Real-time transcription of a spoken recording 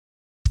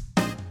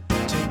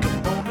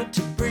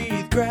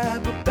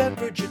grab a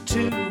beverage or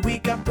two. We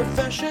got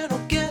professional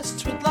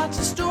guests with lots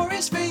of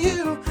stories for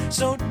you.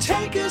 So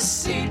take a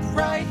seat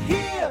right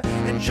here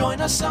and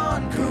join us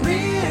on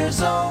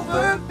Careers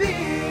Over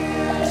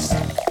Beers.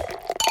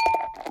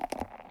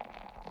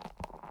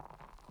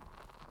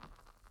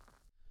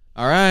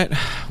 All right,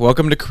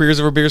 welcome to Careers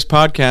Over Beers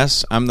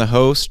podcast. I'm the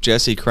host,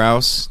 Jesse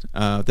Krause.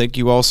 Thank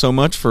you all so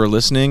much for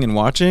listening and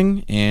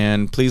watching,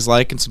 and please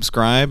like and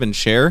subscribe and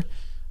share.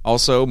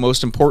 Also,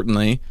 most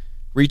importantly,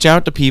 reach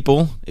out to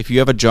people. If you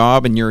have a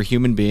job and you're a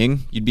human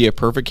being, you'd be a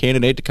perfect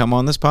candidate to come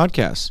on this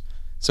podcast.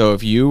 So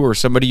if you or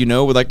somebody you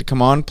know would like to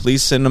come on,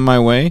 please send them my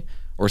way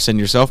or send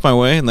yourself my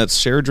way, and let's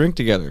share a drink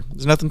together.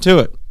 There's nothing to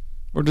it.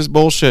 We're just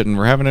bullshitting.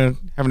 We're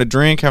having a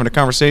drink, having a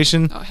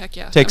conversation. Oh, heck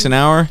yeah. Takes an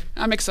hour.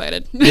 I'm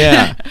excited.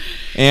 Yeah.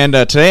 And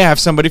today I have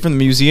somebody from the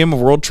Museum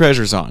of World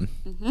Treasures on.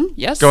 Mm-hmm.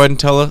 Yes. Go ahead and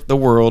tell the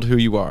world who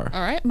you are.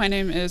 All right. My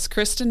name is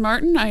Kristen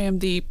Martin. I am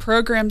the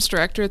programs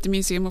director at the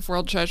Museum of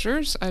World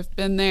Treasures. I've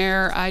been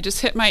there. I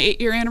just hit my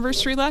 8-year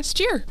anniversary last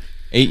year.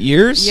 8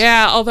 years?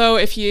 Yeah, although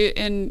if you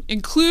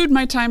include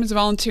my time as a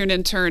volunteer and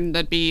intern,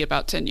 that'd be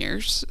about 10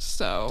 years.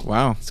 So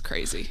wow, it's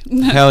crazy.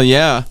 Hell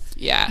yeah.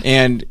 Yeah.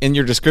 And in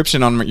your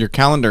description on your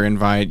calendar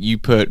invite, you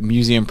put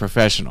museum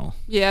professional.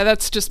 Yeah,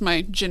 that's just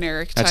my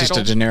generic title. That's just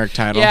a generic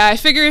title? Yeah, I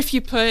figure if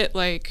you put,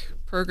 like,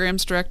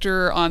 programs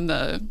director on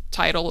the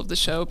title of the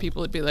show,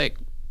 people would be like,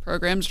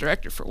 programs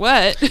director for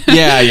what?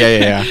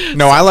 Yeah.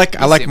 No, So, I like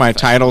my professional.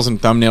 titles and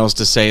thumbnails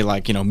to say,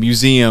 like, you know,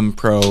 museum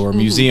pro or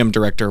museum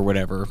director or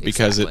whatever,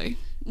 because Exactly.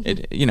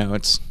 it you know,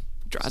 it's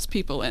Draws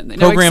people in. They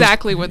know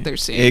exactly what they're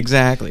seeing.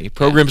 Exactly.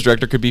 Programs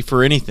director could be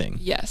for anything.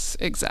 Yes,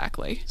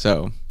 exactly.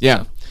 So,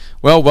 yeah.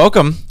 Well,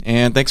 welcome,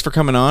 and thanks for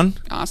coming on.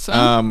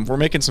 Awesome. We're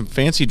making some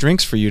fancy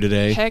drinks for you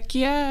today. Heck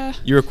yeah.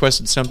 You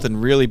requested something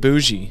really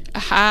bougie.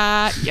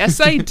 Yes,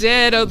 I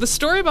did. Oh, the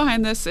story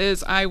behind this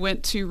is I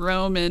went to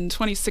Rome in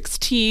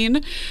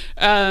 2016,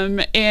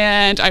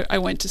 and I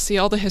went to see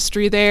all the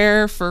history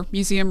there for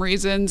museum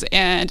reasons,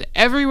 and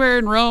everywhere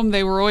in Rome,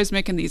 they were always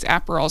making these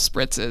Aperol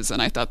spritzes,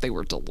 and I thought they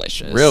were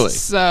delicious. Really?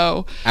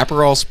 So,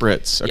 Aperol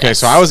Spritz. Okay, Yes.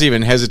 so I was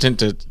even hesitant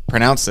to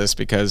pronounce this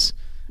because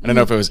I don't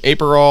know if it was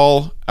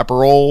Aperol.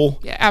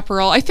 yeah,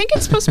 Aperol. I think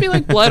it's supposed to be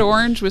like blood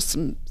orange with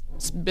some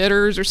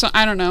bitters or something.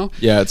 I don't know.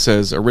 Yeah, it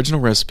says original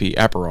recipe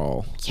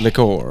Aperol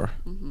liqueur,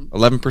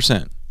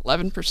 11%.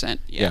 11%.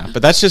 Yeah,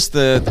 but that's just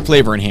the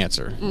flavor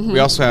enhancer. We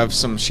also have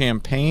some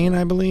champagne,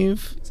 I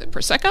believe. Is it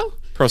Prosecco?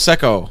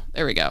 Prosecco,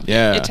 There we go.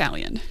 Yeah.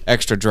 Italian.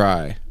 extra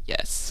dry.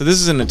 Yes. So this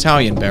is an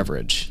Italian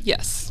beverage.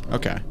 Yes.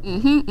 Okay.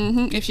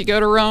 If you go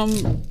to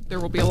Rome, there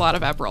will be a lot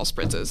of Aperol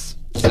spritzes.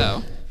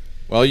 So.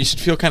 Well, you should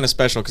feel kind of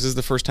special because this is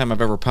the first time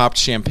I've ever popped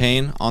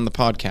champagne on the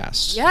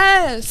podcast.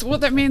 Yes. Well,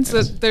 that means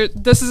that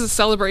this is a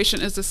celebration.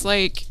 Is this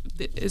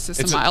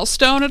a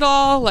milestone at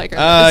all? Like, is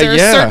there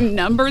yeah. a certain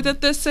number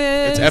that this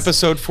is? It's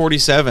episode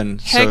 47.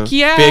 Heck so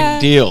yeah.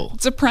 Big deal.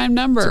 It's a prime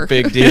number.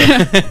 Big deal.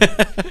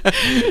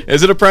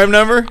 Is it a prime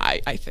number?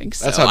 I think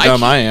so. That's how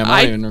dumb I am.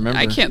 I don't even remember.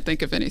 I can't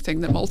think of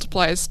anything that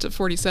multiplies to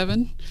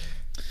 47.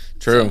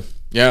 True.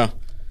 Yeah.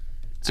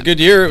 It's a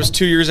good year. It was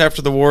 2 years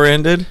after the war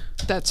ended.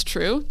 That's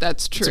true.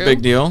 It's a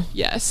big deal,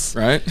 Yes.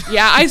 right?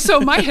 Yeah, so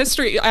my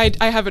history, I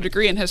have a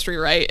degree in history,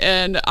 right?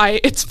 And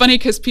it's funny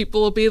because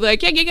people will be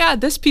like, yeah,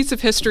 this piece of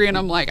history. And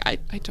I'm like, I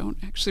don't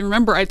actually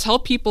remember. I tell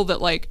people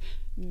that like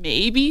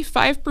maybe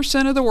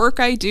 5% of the work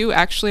I do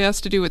actually has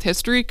to do with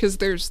history because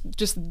there's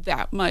just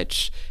that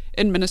much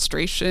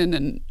administration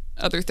and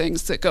other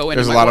things that go into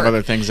There's a my lot of work.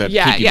 other things that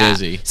keep you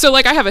busy. So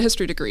like I have a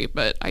history degree,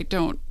 but I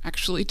don't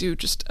actually do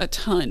just a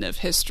ton of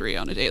history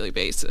on a daily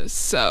basis.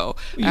 So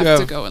I have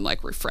to go and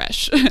like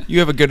refresh. You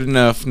have a good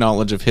enough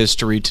knowledge of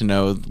history to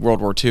know World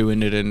War II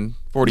ended in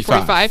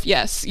 45. 45,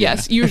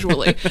 yes,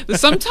 usually.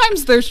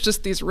 Sometimes there's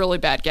just these really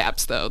bad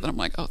gaps, though, that I'm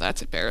like, oh,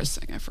 that's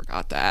embarrassing. I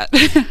forgot that.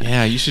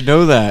 Yeah, you should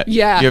know that.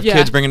 Yeah, You have yeah.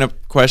 kids bringing up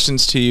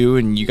questions to you,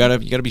 and you gotta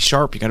be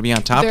sharp. You gotta be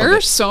on top There of are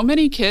it. so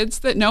many kids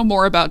that know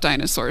more about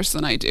dinosaurs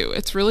than I do.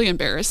 It's really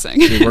embarrassing.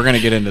 Dude, we're gonna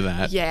get into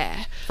that.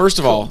 Yeah. First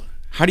of all,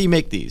 how do you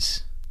make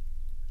these?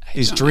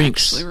 These I don't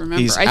drinks. actually remember.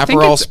 These I think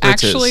Aperol it's spritzes.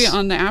 actually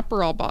on the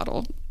Aperol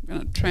bottle. I'm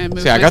going to try and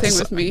move See, I my got thing this.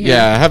 with me here.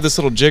 Yeah, I have this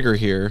little jigger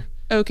here.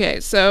 Okay,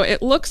 so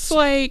it looks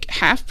like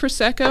half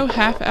Prosecco,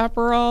 half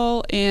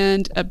Aperol,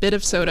 and a bit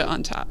of soda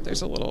on top.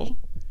 There's a little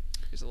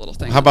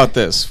thing. How about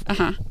this?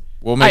 Uh-huh.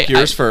 We'll make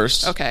yours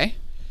first. Okay.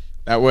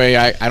 That way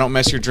I don't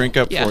mess your drink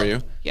up Yeah. for you.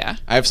 Yeah.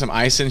 I have some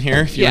ice in here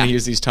if you Yeah. want to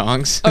use these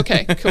tongs.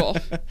 Okay, cool.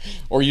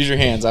 Or use your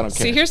hands. I don't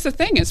care. See, here's the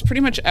thing is pretty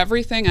much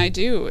everything I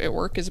do at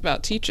work is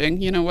about teaching,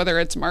 whether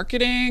it's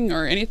marketing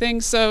or anything.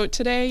 So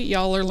today,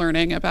 y'all are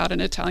learning about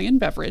an Italian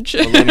beverage.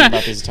 We're learning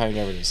about these Italian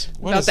beverages.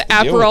 What about is the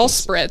deal with Aperol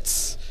this?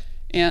 Spritz.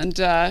 And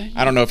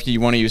I don't know if you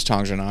want to use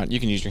tongs or not. You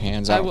can use your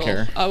hands. I don't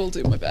care. I will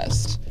do my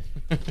best.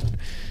 I'm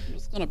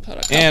just going to put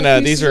a couple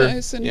And pieces these are of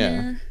ice in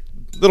here.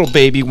 little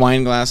baby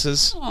wine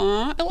glasses.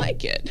 Aw, I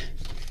like it.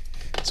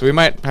 So we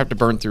might have to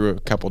burn through a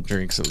couple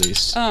drinks at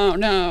least. Oh,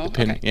 no.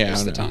 pin- Okay, yeah,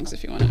 here's I the know. tongs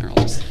if you want it. Or I'll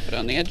just put it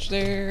on the edge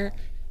there.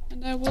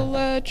 And I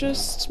will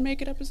just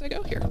make it up as I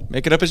go here.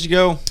 Make it up as you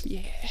go.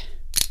 Yeah.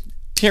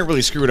 can't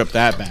really screw it up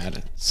that bad.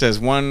 It says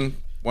one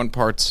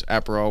part's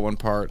Aperol, one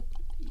part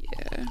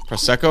Yeah.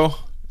 Prosecco.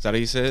 Is that how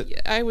you say it?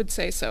 Yeah, I would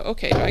say so.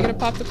 Okay, do I get to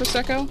pop the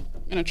Prosecco?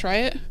 I'm gonna try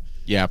it.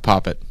 Yeah,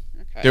 pop it.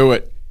 Okay. Do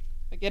it.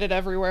 I get it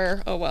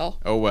everywhere. Oh well.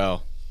 Oh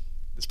well.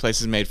 This place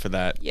is made for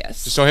that.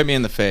 Yes. Just don't hit me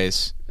in the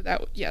face.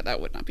 That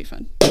would not be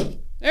fun.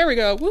 There we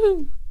go. Woohoo.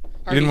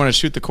 You didn't want to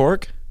shoot the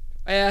cork?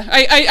 Yeah,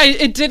 I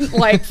it didn't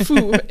like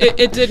foo.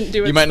 It didn't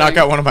do it. You might knock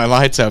out one of my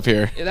lights up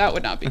here. Yeah, that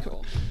would not be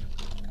cool.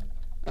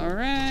 All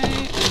right,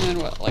 and then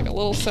what? Like a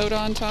little soda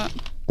on top.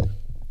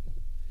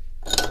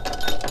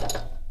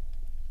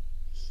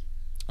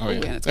 Oh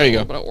yeah. And it's There you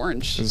got go. A little bit of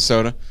orange. There's a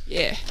soda.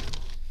 Yeah.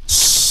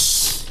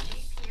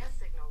 GPS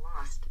signal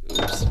lost.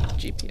 Oops.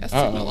 GPS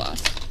signal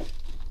lost.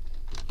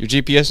 Your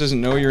GPS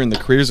doesn't know you're in the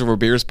Careers Over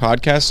Beers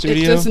podcast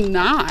studio? It does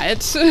not.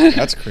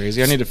 That's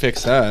crazy. I need to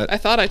fix that. I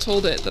thought I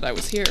told it that I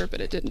was here,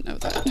 but it didn't know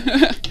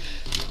that.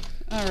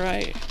 All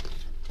right.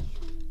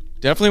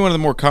 Definitely one of the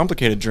more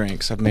complicated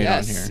drinks I've made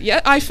on here. Yeah,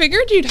 I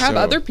figured you'd have So-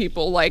 other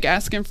people like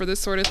asking for this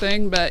sort of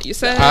thing, but you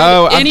said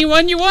Oh,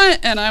 anyone you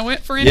want, and I went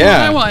for anyone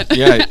Yeah. I want.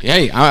 Yeah.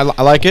 Hey, I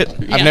like it.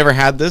 Yeah. I've never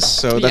had this,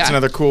 so that's Yeah.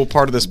 another cool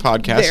part of this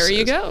podcast. There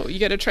you go. You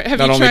got to try. Have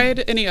Not you only-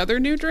 tried any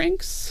other new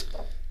drinks?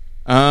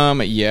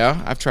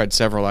 Yeah, I've tried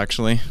several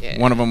actually. Yeah.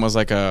 One of them was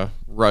like a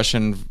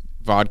Russian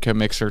vodka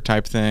mixer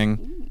type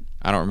thing.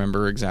 I don't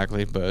remember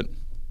exactly, but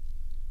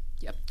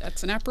Yep,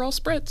 that's an Aperol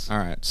Spritz. all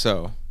right.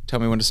 So tell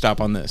me when to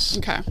stop on this.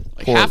 Okay,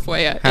 like Pour-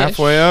 halfway up.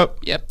 Halfway up.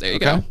 Yep, there you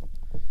Okay. go.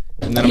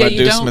 And then I'm Yeah, gonna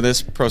you do some don't- of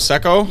this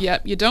prosecco.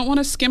 Yep, you don't want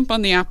to skimp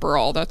on the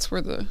Aperol. That's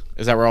where the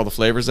Is that where all the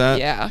flavors at?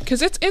 yeah,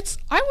 because it's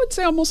I would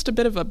say almost a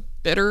bit of a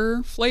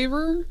bitter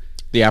flavor.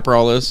 The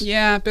Aperol is.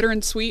 Yeah, bitter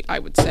and sweet. I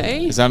would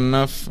say. Is that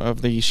enough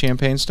of the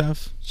champagne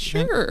stuff? you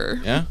think? Sure.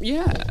 Yeah?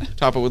 Yeah.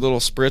 Top it with a little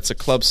spritz of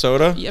club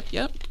soda. Yep.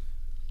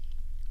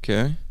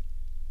 Okay.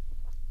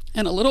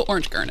 And a little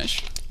orange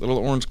garnish. Little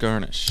orange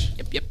garnish.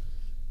 Yep.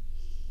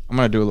 I'm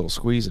gonna do a little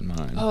squeeze in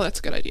mine. Oh, that's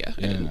a good idea.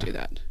 I didn't Yeah. do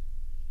that.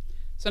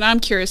 So now I'm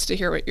curious to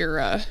hear what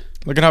your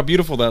Look at how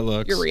beautiful that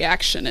looks.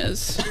 reaction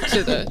is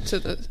to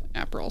the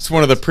Aperol. It's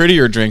one of the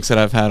prettier drinks that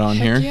I've had on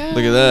here. Yeah.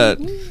 Look at that.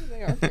 Ooh,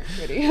 they are very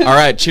pretty. All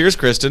right, cheers,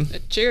 Kristen.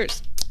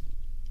 Cheers.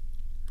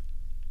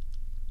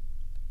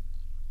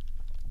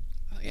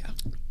 Oh yeah,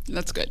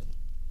 that's good.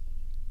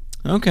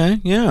 Okay,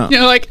 yeah.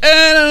 You're like,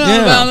 I don't know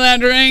Yeah. about that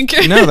drink.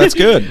 No, that's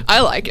good. I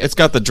like it. It's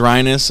got the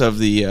dryness of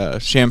the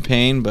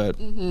champagne, but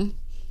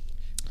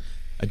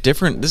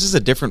this is a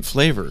different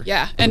flavor.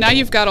 Yeah, and now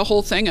you've got a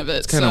whole thing of it.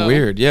 It's Kind of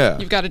weird, yeah.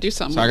 You've got to do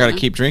something. So I with got to it.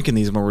 keep drinking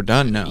these when we're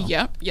done now.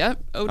 Yep.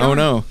 Oh, Oh darn.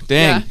 no,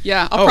 dang.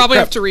 Yeah. I'll Oh, probably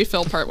crap. have to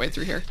refill partway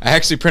through here. I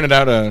actually printed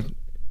out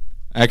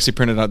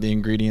the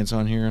ingredients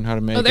on here and how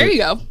to make it. Oh, there you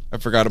go. I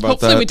forgot about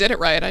Hopefully that. we did it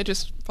right. I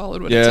just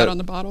followed what it said on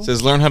the bottle. It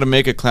says learn how to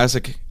make a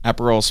classic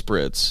Aperol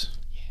Spritz.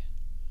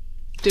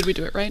 Did we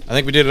do it right? I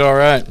think we did it all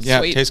right. Yeah,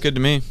 Sweet. it tastes good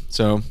to me.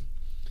 So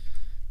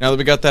now that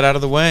we got that out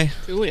of the way,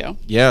 Coolio.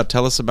 yeah,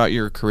 tell us about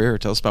your career.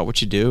 Tell us about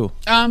what you do.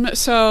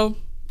 So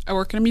I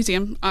work in a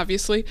museum,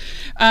 obviously.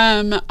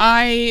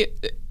 I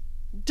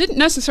didn't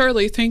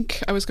necessarily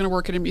think I was going to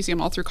work in a museum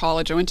all through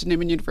college. I went to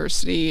Newman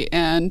University,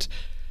 and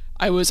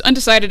I was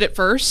undecided at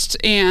first,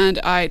 and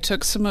I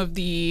took some of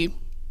the,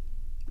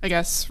 I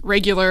guess,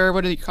 regular,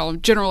 what do you call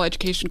them, general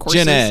education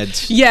courses. Gen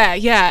Eds.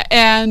 Yeah.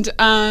 And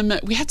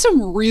we had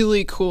some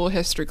really cool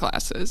history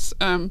classes.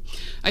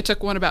 I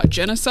took one about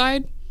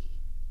genocide,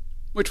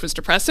 which was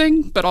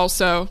depressing, but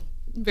also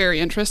very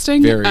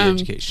interesting. Very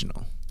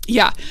educational.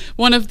 Yeah.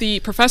 One of the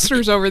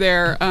professors over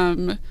there,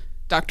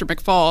 Dr.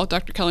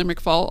 Kelly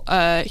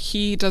McFall,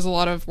 he does a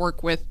lot of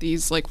work with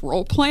these like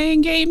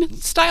role-playing game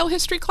style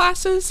history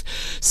classes.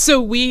 So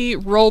we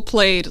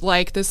role-played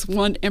like this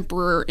one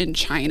emperor in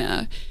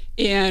China,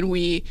 and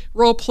we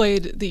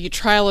role-played the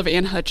trial of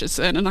Anne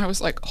Hutchinson, and I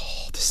was like,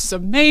 oh, this is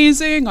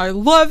amazing. I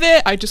love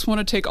it. I just want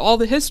to take all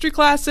the history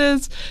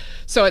classes.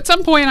 So at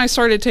some point I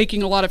started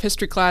taking a lot of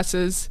history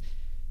classes,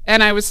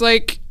 and I was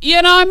like,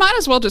 I might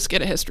as well just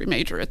get a history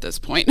major at this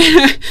point.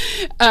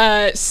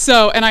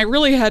 And I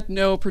really had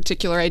no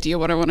particular idea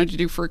what I wanted to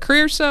do for a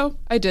career, so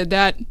I did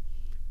that.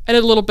 I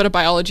did a little bit of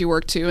biology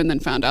work too, and then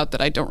found out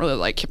that I don't really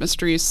like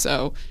chemistry,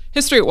 so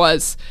history it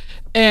was.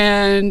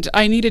 And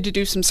I needed to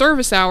do some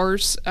service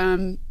hours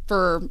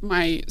for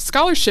my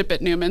scholarship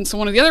at Newman. So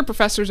one of the other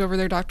professors over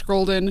there, Dr.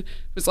 Golden,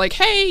 was like,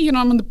 hey, I'm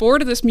on the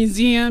board of this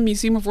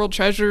Museum of World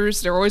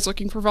Treasures. They're always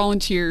looking for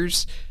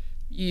volunteers.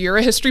 You're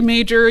a history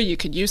major. You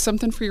could use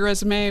something for your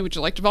resume. Would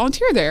you like to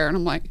volunteer there? And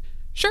I'm like,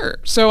 sure.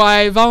 So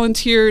I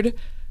volunteered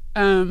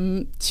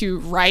to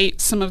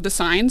write some of the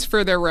signs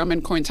for their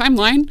Roman coin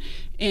timeline,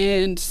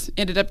 and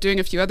ended up doing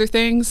a few other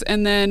things.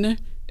 And then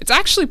it's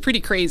actually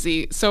pretty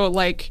crazy. So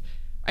like,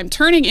 I'm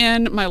turning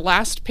in my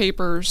last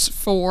papers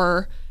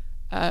for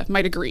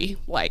my degree,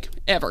 like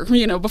ever,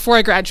 before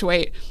I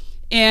graduate.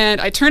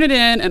 And I turn it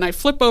in and I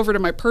flip over to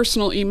my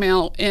personal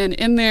email, and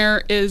in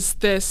there is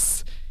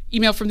this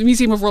email from the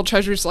Museum of World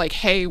Treasures like,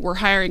 hey, we're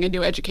hiring a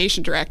new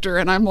education director.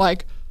 And I'm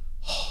like,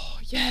 oh,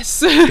 yes,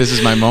 This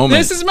is my moment.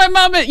 This is my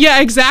moment. Yeah,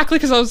 exactly.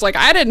 Because I was like,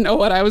 I didn't know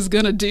what I was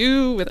going to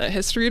do with a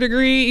history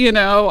degree, you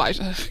know,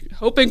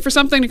 hoping for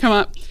something to come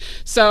up.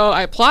 So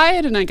I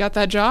applied and I got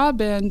that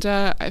job, and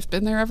I've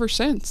been there ever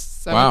since.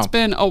 So Wow. It's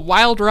been a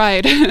wild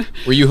ride.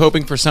 Were you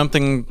hoping for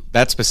something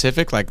that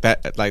specific, like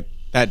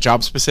that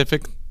job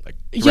specific, like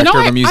director You know,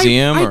 of a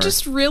museum? I or?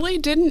 just really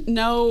didn't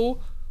know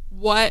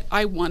what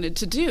I wanted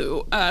to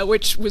do,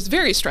 which was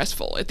very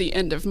stressful at the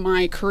end of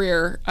my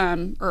career,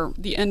 or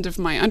the end of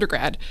my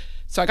undergrad.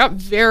 So I got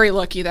very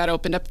lucky that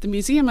opened up the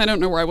museum. I don't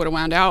know where I would have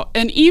wound out.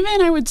 And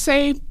even I would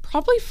say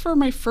probably for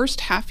my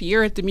first half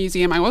year at the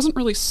museum, I wasn't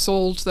really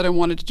sold that I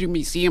wanted to do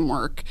museum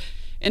work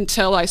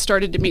until I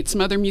started to meet some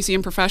other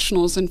museum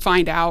professionals and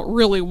find out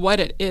really what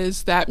it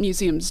is that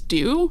museums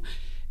do.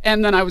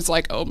 And then I was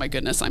like, oh my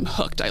goodness, I'm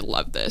hooked. I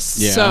love this.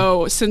 Yeah.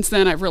 So since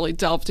then, I've really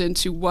delved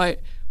into what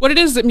it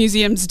is that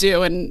museums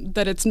do, and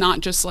that it's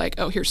not just like,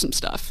 oh, here's some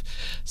stuff.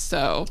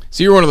 So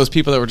you're one of those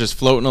people that were just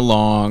floating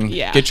along,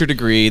 Yeah. get your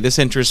degree, this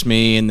interests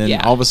me, and then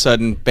Yeah. all of a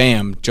sudden,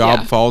 bam,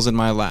 job Yeah. falls in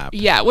my lap.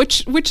 yeah,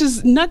 which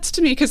is nuts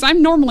to me because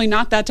I'm normally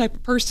not that type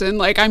of person.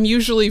 Like I'm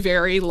usually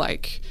very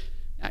like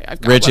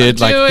I've got Rigid,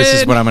 what I'm like this is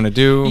doing. what I'm going to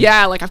do.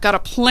 Yeah, like I've got a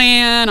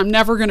plan. I'm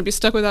never going to be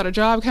stuck without a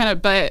job, kind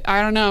of. But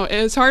I don't know.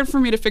 It's hard for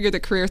me to figure the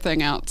career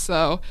thing out.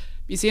 So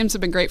museums have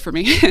been great for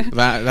me.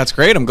 That's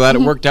great. I'm glad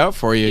it worked out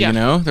for you. Yeah. You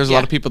know, there's a lot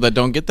Yeah. of people that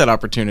don't get that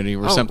opportunity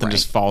where Oh, something right.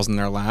 just falls in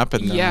their lap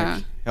and they're Yeah.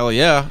 like, hell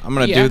yeah, I'm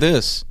going to Yeah. do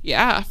this.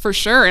 Yeah, for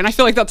sure. And I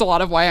feel like that's a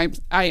lot of why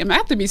I am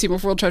at the Museum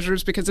of World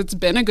Treasures, because it's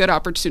been a good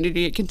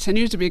opportunity. It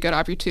continues to be a good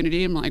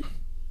opportunity. I'm like,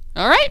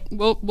 all right,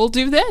 we'll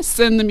do this.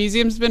 And the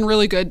museum's been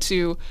really good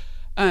to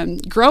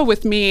grow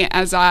with me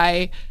so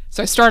I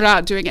started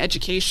out doing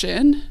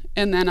education,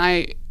 and then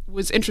I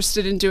was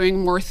interested in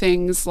doing more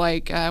things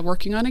like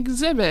working on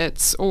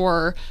exhibits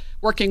or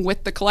working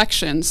with the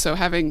collection, so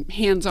having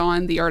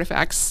hands-on the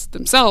artifacts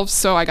themselves.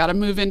 So I got to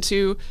move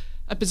into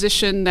a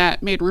position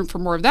that made room for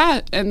more of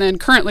that. And then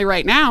currently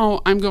right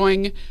now, I'm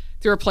going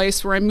through a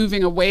place where I'm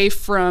moving away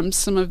from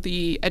some of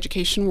the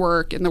education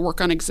work and the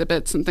work on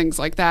exhibits and things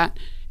like that,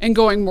 and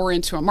going more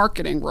into a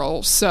marketing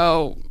role.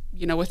 So,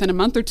 you know, within a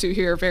month or two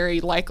here,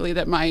 very likely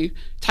that my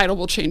title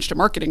will change to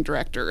marketing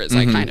director as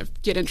I kind of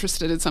get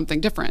interested in something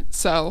different.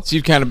 So So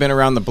you've kind of been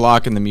around the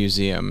block in the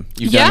museum.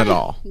 You've done it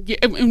all. Yeah,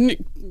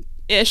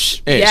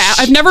 ish. Yeah,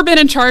 I've never been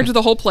in charge of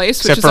the whole place,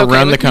 Except which for is okay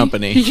run the with me.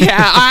 company.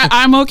 Yeah,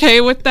 I'm okay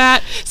with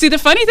that. See, the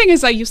funny thing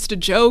is I used to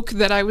joke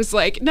that I was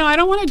like, no, I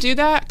don't want to do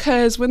that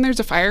because when there's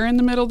a fire in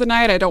the middle of the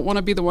night, I don't want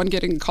to be the one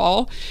getting a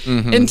call.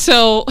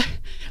 Until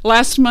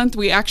last month,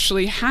 we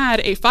actually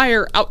had a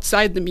fire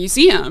outside the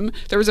museum.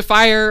 There was a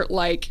fire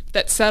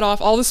that set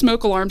off all the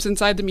smoke alarms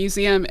inside the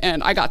museum,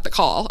 and I got the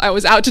call. I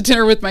was out to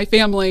dinner with my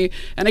family,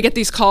 and I get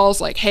these calls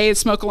like, hey,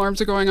 smoke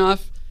alarms are going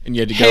off. And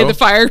you had to Hey, go? the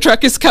fire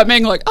truck is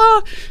coming. Like,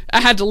 oh,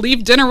 I had to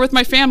leave dinner with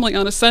my family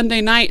on a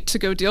Sunday night to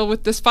go deal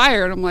with this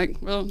fire. And I'm like,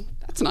 well,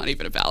 that's not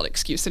even a valid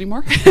excuse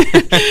anymore.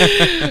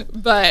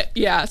 But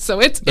yeah, so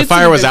The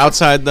fire was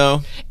outside,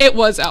 though. It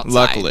was outside.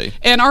 Luckily.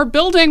 And our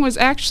building was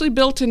actually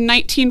built in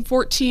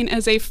 1914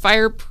 as a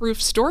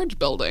fireproof storage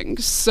building.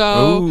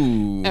 So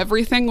Ooh.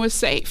 everything was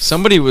safe.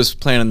 Somebody was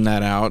planning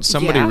that out.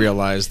 Somebody Yeah.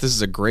 realized this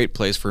is a great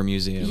place for a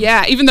museum.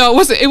 Yeah, even though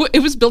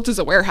it was built as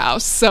a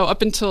warehouse. So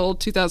up until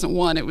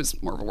 2001, it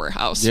was more of a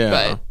warehouse. Yeah.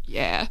 But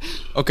yeah.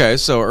 Okay,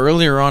 so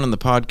earlier on in the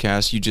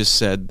podcast, you just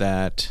said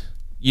that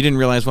you didn't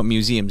realize what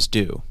museums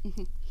do.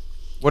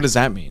 What does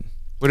that mean?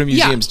 What do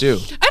museums do?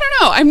 I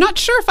don't know. I'm not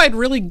sure if I'd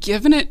really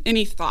given it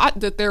any thought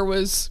that there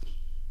was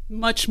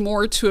much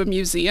more to a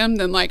museum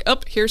than like, oh,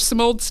 here's some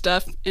old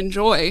stuff,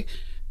 enjoy.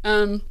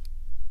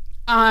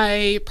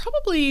 I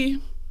probably,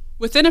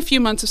 within a few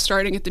months of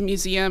starting at the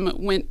museum,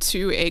 went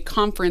to a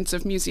conference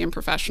of museum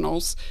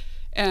professionals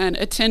and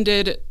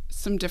attended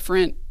some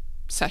different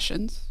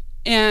sessions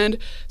and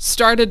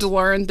started to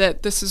learn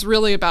that this is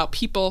really about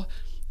people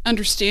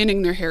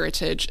understanding their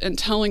heritage and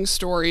telling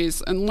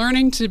stories and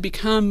learning to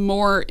become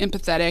more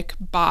empathetic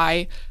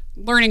by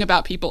learning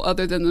about people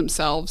other than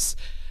themselves.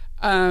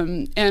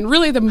 And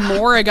really, the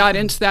more I got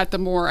into that, the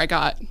more I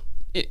got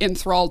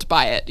enthralled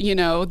by it. You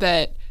know,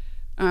 that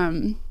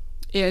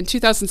in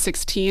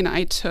 2016,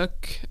 I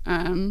took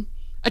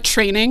a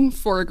training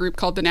for a group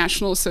called the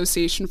National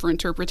Association for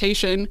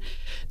Interpretation.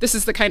 This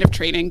is the kind of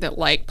training that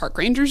like park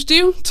rangers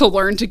do to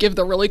learn to give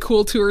the really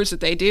cool tours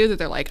that they do, that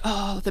they're like,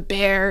 oh, the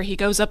bear, he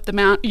goes up the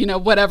mountain, you know,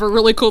 whatever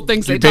really cool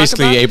things You're they talk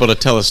basically about. able to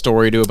tell a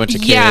story to a bunch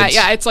of kids.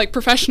 Yeah, it's like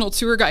professional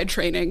tour guide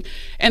training.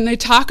 And they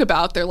talk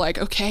about, they're like,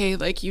 okay,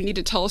 like you need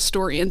to tell a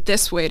story in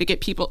this way to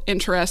get people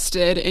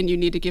interested, and you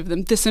need to give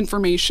them this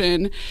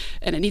information,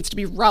 and it needs to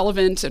be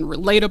relevant and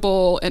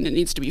relatable, and it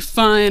needs to be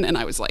fun. And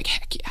I was like,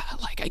 heck yeah,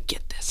 like I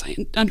get this. I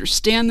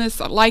understand this.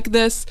 I like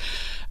this.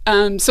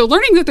 So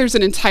learning that there's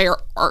an entire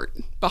art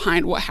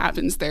behind what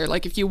happens there.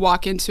 Like if you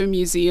walk into a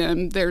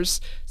museum,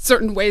 there's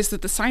certain ways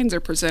that the signs are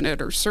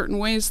presented or certain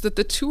ways that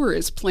the tour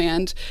is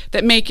planned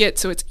that make it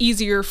so it's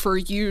easier for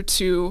you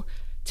to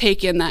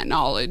take in that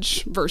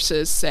knowledge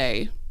versus,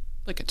 say,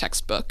 like a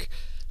textbook.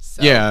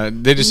 So, Yeah,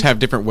 they just have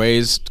different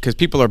ways because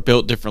people are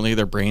built differently.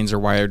 Their brains are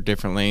wired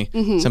differently.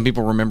 Some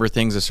people remember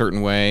things a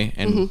certain way,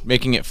 and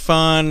making it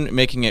fun,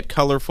 making it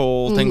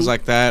colorful, things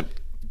like that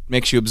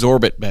makes you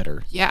absorb it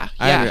better. Yeah.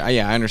 I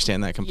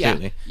understand that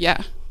completely.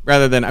 Yeah.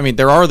 Rather than, I mean,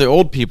 there are the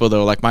old people,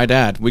 though, like my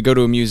dad. We go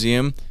to a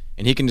museum,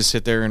 and he can just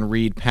sit there and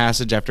read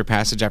passage after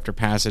passage after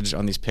passage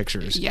on these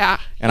pictures. Yeah.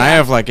 And I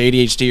have, like,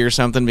 ADHD or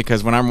something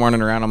because when I'm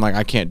running around, I'm like,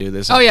 I can't do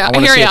this. Oh, yeah. I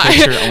want to see a ya.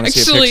 picture. I want to see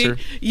a Actually,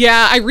 picture.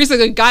 yeah, I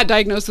recently got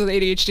diagnosed with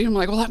ADHD. I'm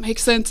like, well, that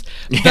makes sense.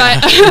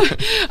 But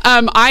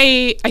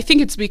I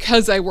think it's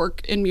because I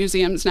work in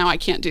museums now. I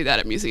can't do that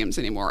at museums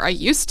anymore. I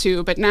used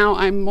to, but now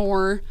I'm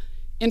more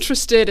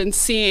interested in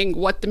seeing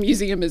what the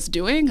museum is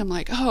doing. I'm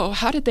like, oh,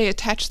 how did they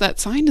attach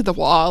that sign to the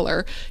wall?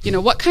 Or,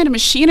 what kind of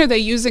machine are they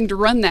using to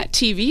run that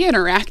TV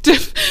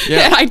interactive?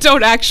 Yeah. And I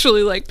don't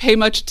actually like pay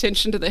much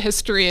attention to the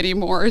history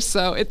anymore.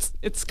 So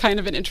it's kind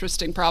of an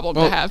interesting problem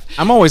to have.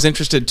 I'm always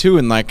interested too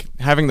in like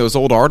having those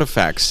old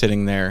artifacts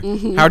sitting there.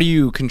 How do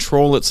you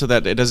control it so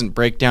that it doesn't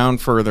break down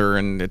further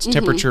and it's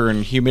temperature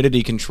and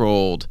humidity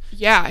controlled?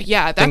 Yeah.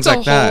 Things That's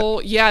like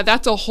that.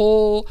 that's a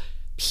whole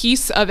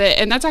piece of it,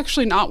 and that's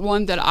actually not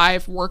one that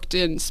I've worked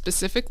in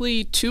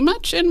specifically too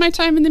much in my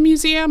time in the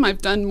museum. I've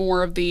done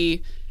more of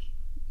the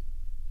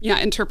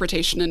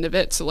interpretation end of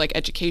it, so like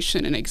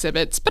education and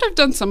exhibits, but I've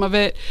done some of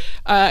it.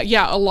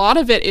 A lot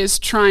of it is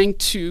trying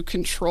to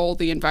control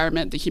the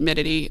environment, the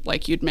humidity,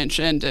 like you'd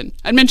mentioned. And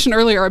I mentioned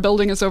earlier, our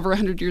building is over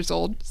 100 years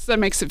old, so that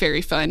makes it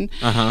very fun.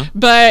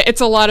 But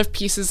it's a lot of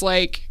pieces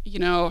like,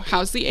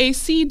 how's the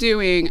AC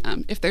doing?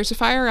 If there's a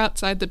fire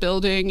outside the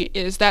building,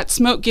 is that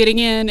smoke getting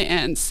in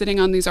and sitting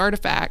on these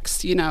artifacts?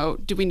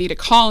 Do we need to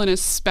call in a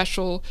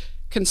special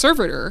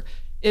conservator?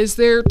 Is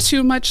there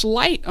too much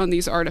light on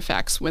these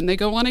artifacts when they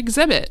go on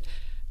exhibit?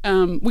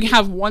 We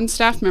have one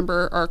staff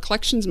member, our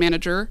collections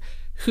manager,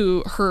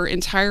 who her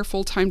entire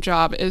full-time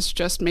job is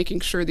just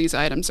making sure these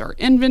items are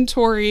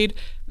inventoried,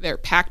 they're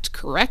packed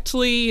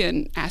correctly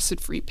in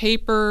acid-free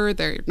paper,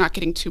 they're not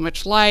getting too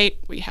much light,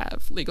 we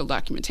have legal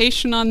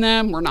documentation on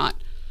them, we're not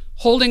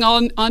holding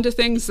onto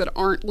things that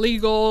aren't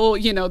legal.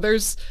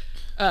 There's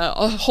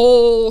a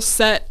whole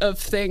set of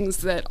things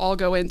that all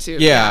go into,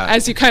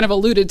 as you kind of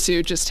alluded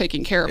to, just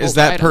taking care of. Is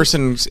that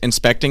person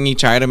inspecting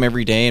each item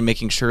every day and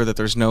making sure that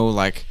there's no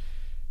like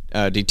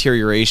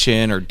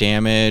deterioration or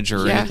damage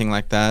or anything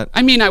like that?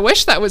 I mean, I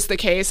wish that was the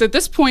case. At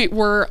this point,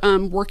 we're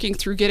working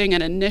through getting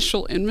an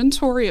initial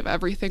inventory of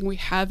everything we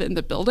have in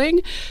the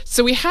building.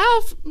 So we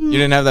have... You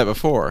didn't have that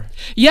before?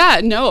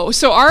 Yeah, no.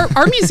 So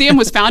our museum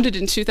was founded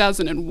in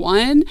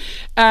 2001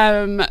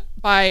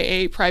 by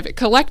a private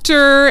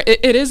collector.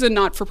 It is a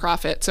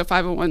not-for-profit, so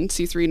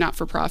 501c3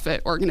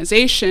 not-for-profit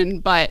organization.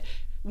 But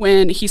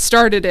when he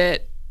started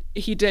it,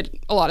 he did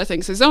a lot of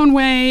things his own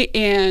way,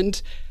 and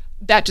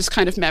that just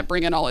kind of meant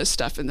bringing all his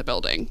stuff in the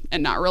building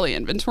and not really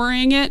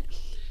inventorying it.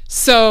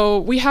 So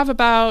we have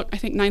about, I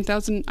think,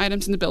 9,000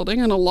 items in the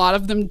building, and a lot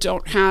of them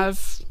don't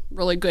have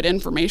really good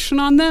information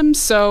on them.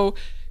 So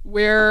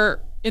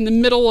we're in the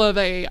middle of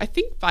a, I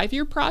think,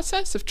 5-year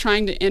process of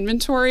trying to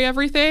inventory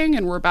everything,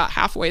 and we're about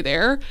halfway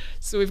there.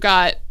 So we've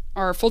got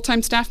our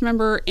full-time staff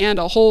member and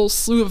a whole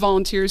slew of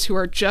volunteers who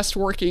are just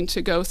working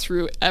to go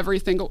through every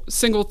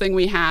single thing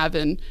we have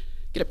and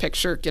get a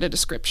picture, get a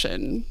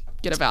description,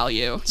 get a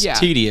value. It's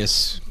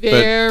tedious,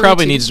 Very but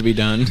probably tedious. needs to be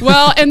done.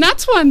 Well, and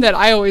that's one that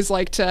I always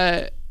like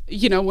to,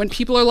 when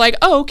people are like,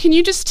 oh, can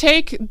you just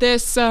take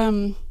this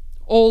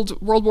old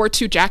World War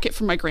II jacket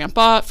from my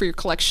grandpa for your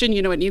collection?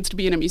 It needs to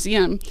be in a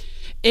museum.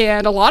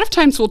 And a lot of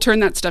times we'll turn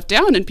that stuff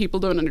down and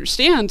people don't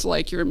understand,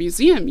 like, you're a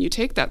museum, you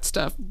take that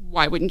stuff.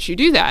 Why wouldn't you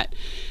do that?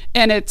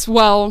 And it's,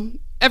 well,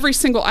 every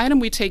single item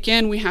we take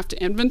in, we have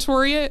to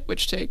inventory it,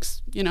 which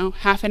takes,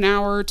 half an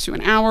hour to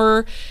an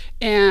hour.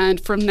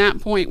 And from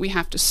that point, we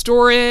have to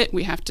store it.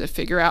 We have to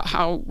figure out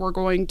how we're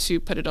going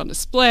to put it on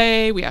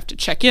display. We have to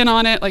check in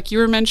on it, like you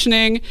were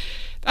mentioning.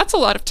 That's a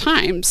lot of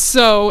time.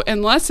 So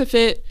unless if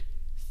it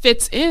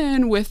fits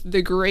in with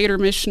the greater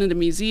mission of the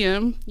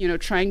museum,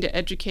 trying to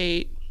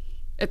educate,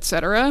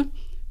 etc.,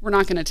 we're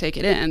not going to take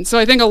it in. So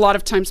I think a lot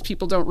of times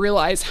people don't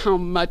realize how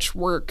much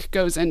work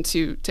goes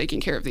into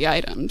taking care of the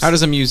items. How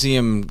does a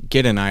museum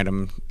get an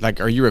item? Like,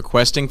 are you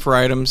requesting for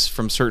items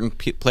from certain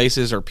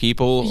places or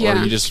people? Or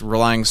are you just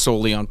relying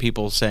solely on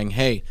people saying,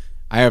 hey,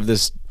 I have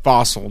this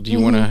fossil. Do you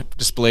want to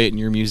display it in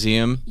your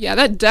museum? Yeah,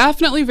 that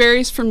definitely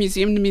varies from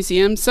museum to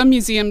museum. Some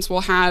museums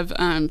will have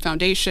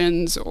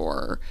foundations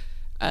or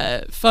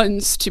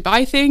funds to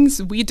buy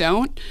things. We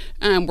don't.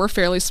 We're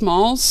fairly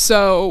small,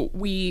 so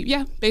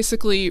we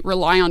basically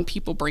rely on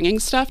people bringing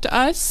stuff to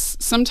us.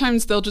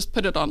 Sometimes they'll just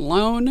put it on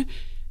loan.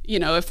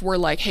 If we're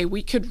like, hey,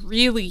 we could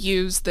really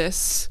use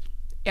this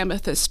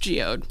amethyst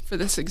geode for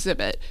this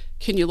exhibit,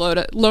 can you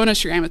loan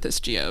us your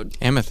amethyst geode?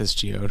 Amethyst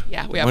geode?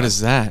 Yeah, we have What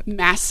is that?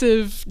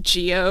 Massive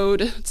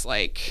geode. It's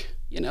like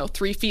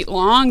 3 feet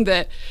long,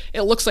 that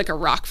it looks like a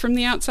rock from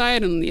the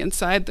outside, and on the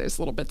inside there's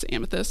little bits of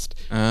amethyst.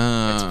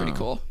 It's pretty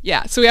cool.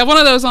 Yeah, so we have one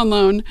of those on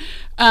loan.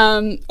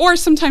 Or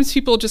sometimes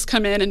people just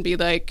come in and be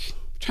like,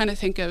 trying to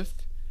think of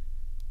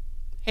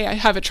hey, I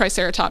have a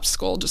Triceratops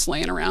skull just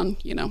laying around,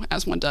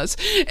 as one does.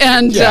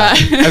 And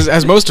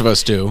as most of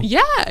us do.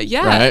 Yeah.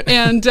 Right?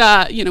 And,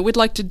 we'd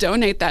like to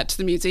donate that to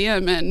the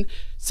museum. And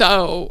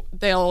so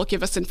they'll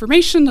give us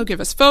information, they'll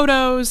give us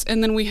photos,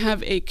 and then we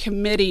have a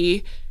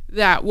committee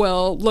that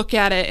will look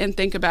at it and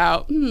think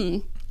about,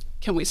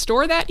 can we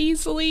store that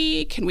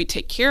easily? Can we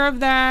take care of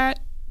that?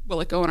 Will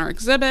it go in our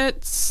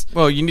exhibits?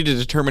 Well, you need to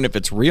determine if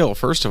it's real,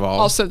 first of all.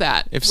 Also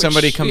that. If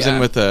somebody comes in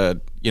with a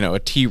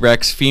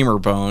T-Rex femur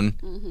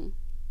bone,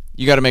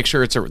 you got to make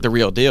sure it's the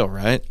real deal,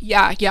 right?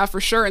 Yeah, for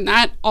sure. And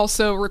that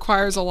also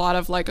requires a lot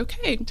of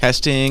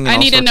testing. And I all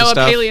need to sorts know of a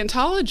stuff.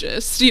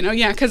 paleontologist,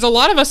 because a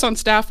lot of us on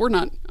staff, I'm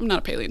not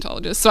a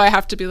paleontologist. So I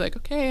have to be like,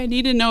 okay, I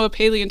need to know a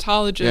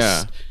paleontologist.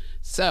 Yeah.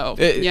 So,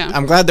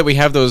 I'm glad that we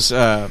have those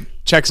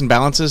checks and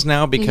balements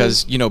now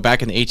because,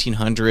 back in the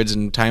 1800s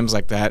and times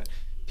like that,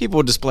 people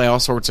would display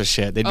all sorts of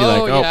shit. They'd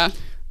be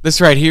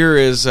this right here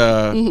is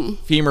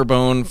femur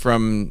bone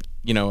from,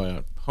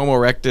 a Homo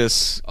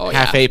erectus,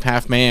 half ape,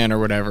 half man, or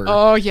whatever.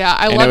 Oh, yeah.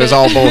 I love it. And it was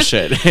all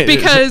bullshit.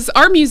 Because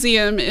our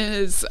museum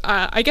is,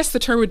 I guess the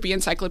term would be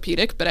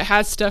encyclopedic, but it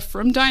has stuff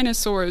from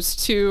dinosaurs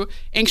to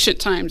ancient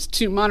times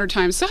to modern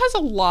times. So it has a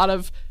lot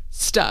of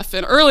stuff.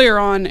 And earlier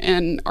on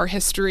in our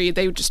history,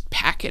 they would just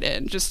pack it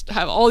in, just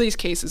have all these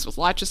cases with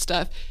lots of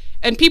stuff.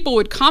 And people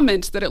would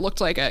comment that it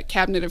looked like a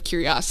cabinet of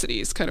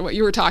curiosities, kind of what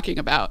you were talking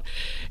about.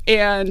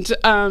 And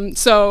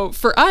so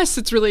for us,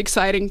 it's really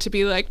exciting to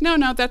be like,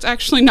 no, that's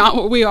actually not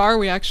what we are.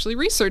 We actually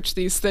research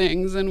these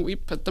things and we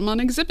put them on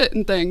exhibit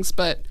and things.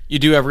 But you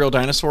do have real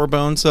dinosaur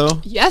bones,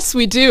 though? Yes,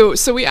 we do.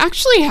 So we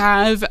actually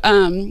have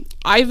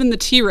Ivan the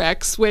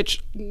T-Rex,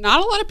 which not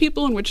a lot of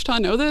people in Wichita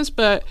know this,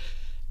 but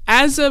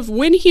as of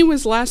when he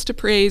was last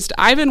appraised,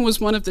 Ivan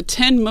was one of the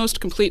 10 most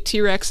complete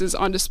T-Rexes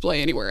on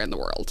display anywhere in the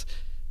world.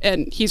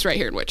 And he's right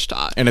here in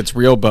Wichita. And it's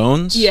real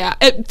bones? Yeah,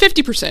 at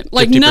 50%.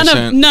 Like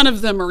 50%. none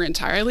of them are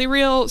entirely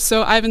real.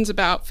 So Ivan's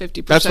about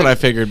 50%. That's what I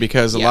figured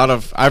because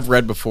I've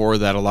read before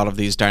that a lot of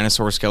these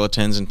dinosaur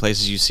skeletons and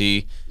places you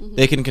see,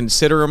 they can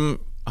consider them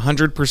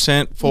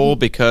 100% full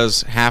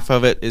because half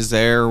of it is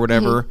there or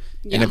whatever.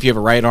 Yeah. And if you have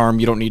a right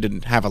arm, you don't need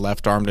to have a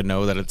left arm to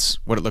know that it's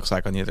what it looks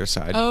like on the other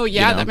side. Oh,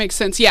 yeah, that makes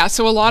sense. Yeah,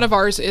 so a lot of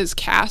ours is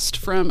cast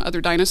from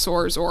other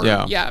dinosaurs or,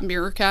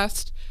 mirror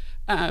cast.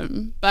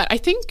 But I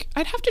think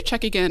I'd have to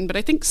check again, but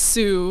I think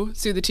Sue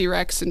the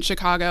T-Rex in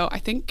Chicago, I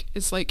think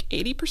is like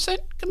 80%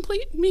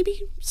 complete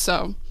maybe.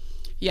 So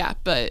yeah,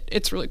 but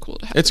it's really cool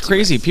to have. It's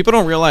crazy. People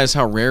don't realize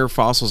how rare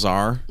fossils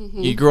are.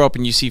 You grow up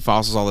and you see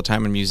fossils all the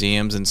time in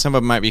museums, and some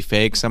of them might be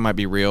fake, some might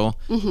be real.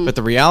 But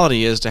the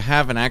reality is to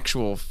have an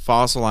actual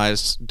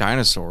fossilized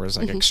dinosaur is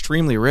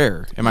extremely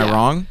rare. Am I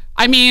wrong?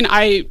 I mean,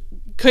 I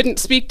couldn't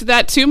speak to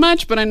that too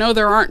much, but I know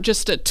there aren't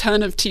just a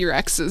ton of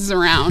T-Rexes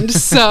around.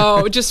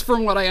 So just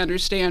from what I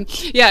understand.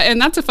 Yeah,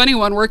 and that's a funny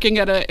one. Working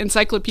at an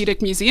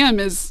encyclopedic museum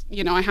is,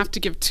 I have to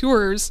give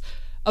tours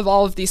of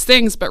all of these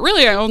things, but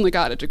really I only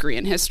got a degree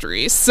in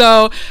history.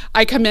 So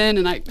I come in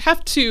and I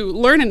have to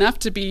learn enough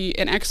to be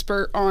an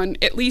expert on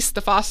at least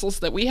the fossils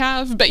that we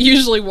have, but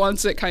usually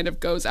once it kind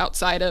of goes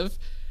outside of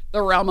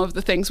the realm of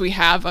the things we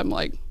have, I'm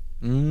like,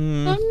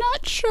 I'm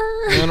not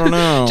sure. I don't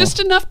know. Just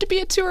enough to be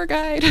a tour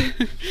guide.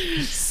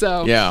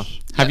 So yeah.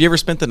 Have you ever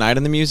spent the night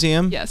in the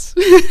museum? Yes.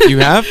 You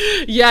have?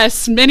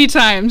 Yes, many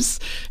times.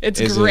 It's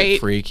great. Is it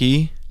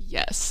freaky?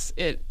 Yes,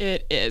 it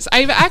is.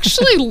 I've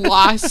actually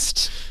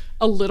lost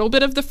a little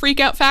bit of the freak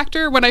out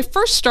factor. When I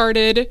first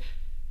started,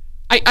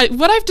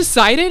 what I've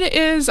decided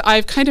is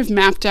I've kind of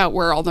mapped out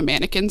where all the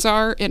mannequins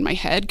are in my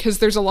head, because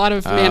there's a lot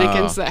of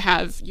mannequins that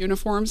have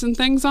uniforms and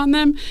things on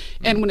them.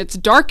 And when it's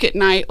dark at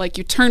night, like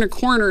you turn a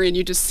corner and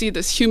you just see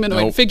this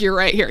humanoid figure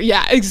right here.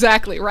 Yeah,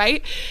 exactly,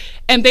 right?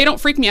 And they don't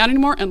freak me out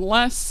anymore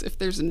unless if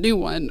there's a new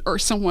one or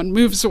someone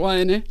moves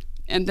one,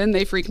 and then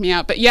they freak me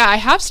out. But yeah, I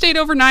have stayed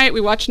overnight.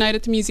 We watch night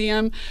at the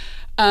museum.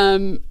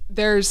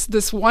 There's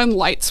this one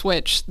light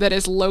switch that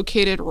is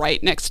located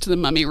right next to the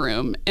mummy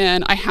room,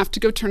 and I have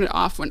to go turn it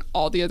off when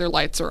all the other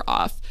lights are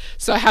off.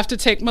 So I have to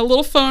take my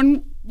little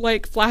phone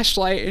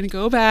flashlight and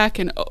go back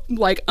and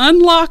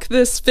unlock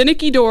this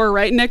finicky door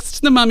right next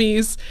to the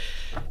mummies.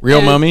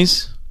 Real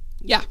mummies?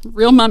 Yeah,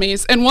 real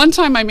mummies. And one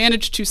time I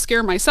managed to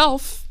scare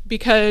myself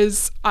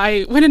because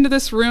I went into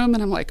this room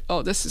and I'm like,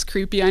 oh, this is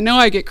creepy. I know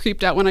I get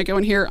creeped out when I go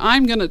in here.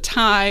 I'm going to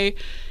tie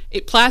a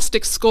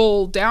plastic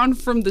skull down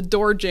from the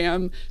door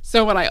jamb,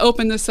 so when I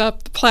open this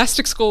up, the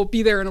plastic skull will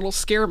be there and it'll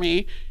scare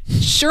me.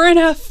 Sure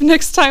enough,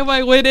 next time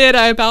I went in,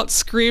 I about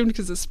screamed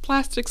because this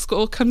plastic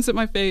skull comes at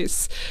my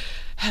face.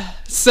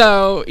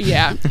 So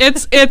yeah,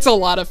 it's a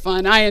lot of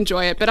fun. I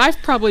enjoy it, but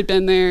I've probably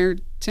been there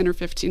 10 or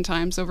 15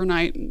 times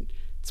overnight, and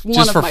it's one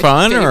just of for my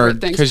fun, or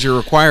favorite things. because you're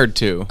required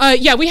to?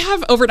 Yeah, we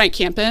have overnight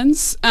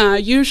camp-ins.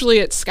 Usually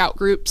it's scout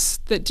groups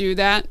that do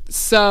that.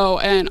 So,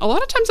 and a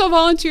lot of times I'll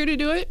volunteer to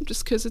do it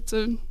just because it's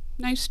a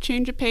nice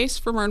change of pace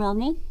from our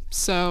normal.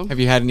 So, have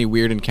you had any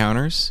weird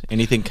encounters?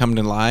 Anything come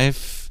to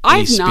life?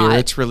 I've any not.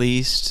 Spirits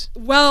released?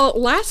 Well,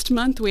 last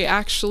month we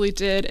actually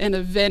did an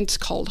event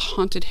called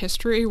Haunted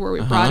History, where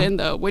we brought in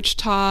the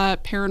Wichita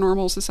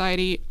Paranormal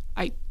Society.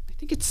 I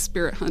think it's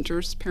Spirit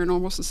Hunters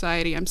Paranormal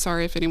Society. I'm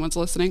sorry if anyone's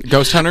listening.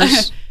 Ghost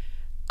hunters?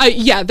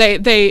 Yeah,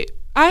 they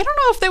I don't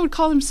know if they would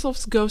call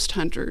themselves ghost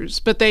hunters,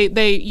 but they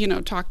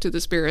talk to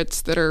the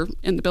spirits that are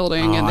in the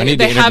building. Oh, And I need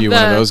to they have interview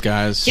one of those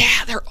guys. Yeah,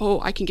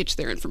 I can get you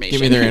their information.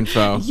 Give me their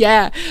info.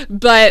 Yeah,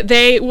 but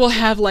they will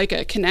have like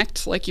a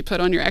Kinect, like you put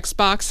on your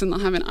Xbox, and they'll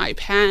have an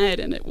iPad,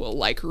 and it will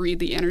like read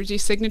the energy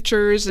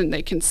signatures, and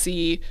they can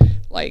see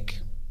like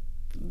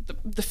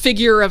the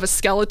figure of a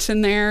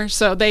skeleton there.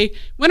 So they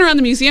went around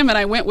the museum, and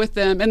I went with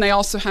them, and they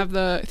also have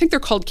I think they're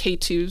called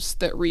K2s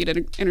that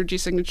read energy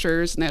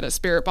signatures, and they had a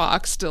spirit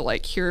box to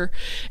like hear.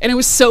 And it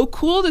was so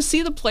cool to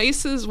see the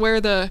places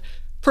where the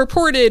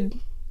purported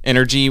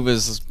Energy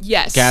was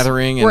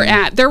gathering. We're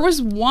at. There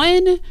was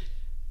one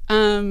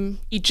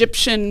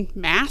Egyptian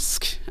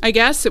mask, I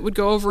guess. It would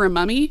go over a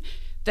mummy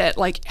that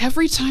like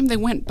every time they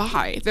went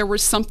by, there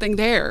was something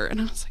there. And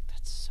I was like,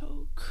 that's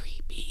so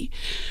creepy.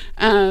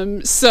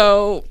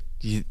 So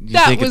you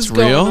that think was it's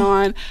real? going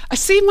on. I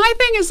see. My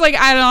thing is like,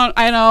 I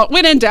don't.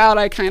 When in doubt,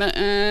 I kind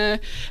of.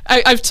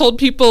 I've told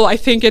people I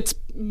think it's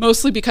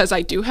mostly because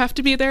I do have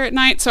to be there at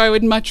night, so I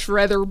would much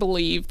rather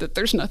believe that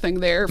there's nothing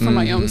there for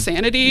my own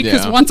sanity.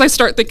 Because once I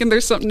start thinking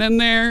there's something in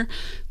there,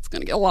 it's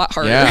gonna get a lot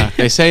harder. Yeah,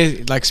 they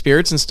say like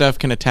spirits and stuff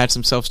can attach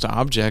themselves to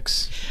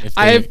objects. If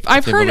they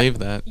heard believe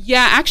that.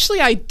 Yeah, actually,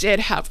 I did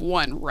have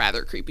one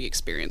rather creepy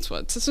experience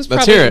once. This was Let's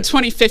probably hear in it.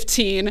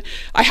 2015.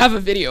 I have a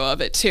video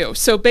of it too.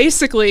 So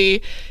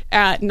basically,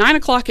 at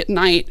 9:00 at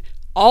night,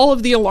 all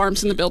of the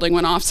alarms in the building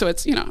went off. So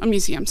it's a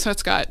museum, so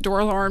it's got door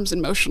alarms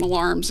and motion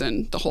alarms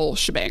and the whole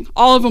shebang.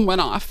 All of them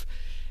went off.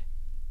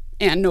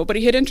 And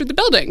nobody had entered the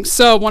building.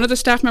 So one of the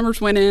staff members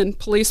went in,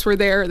 police were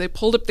there, they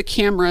pulled up the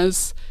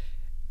cameras.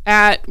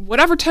 At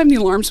whatever time the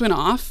alarms went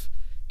off,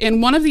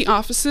 in one of the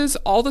offices,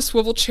 all the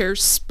swivel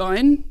chairs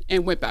spun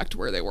and went back to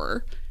where they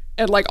were.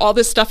 And like all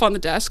this stuff on the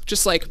desk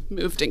just like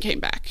moved and came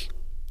back.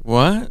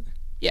 What?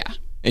 Yeah.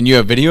 And you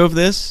have video of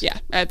this? Yeah,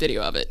 I have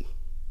video of it.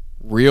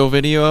 Real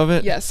video of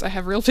it? Yes, I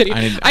have real video.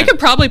 I I could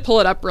probably pull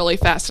it up really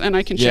fast and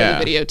I can show Yeah. the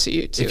video to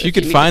you too. If you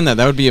could find that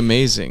would be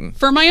amazing.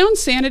 For my own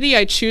sanity,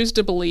 I choose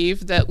to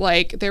believe that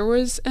like there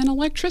was an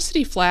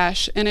electricity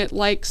flash and it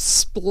like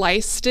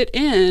spliced it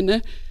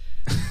in.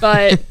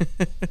 But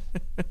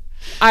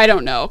I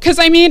don't know. Because,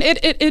 I mean,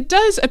 it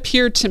does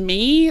appear to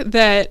me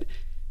that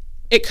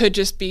it could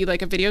just be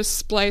like a video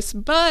splice.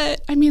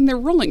 But, I mean, they're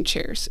rolling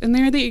chairs. And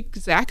they're the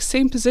exact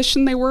same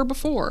position they were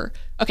before.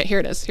 Okay, here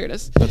it is.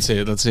 Let's see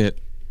it.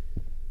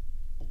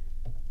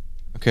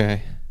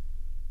 Okay.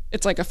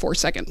 It's like a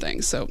 4-second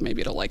thing, so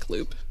maybe it'll like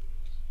loop.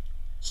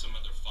 Some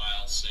other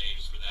file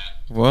saves for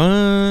that.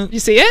 What? You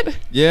see it?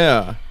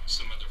 Yeah.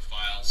 Some other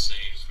file saves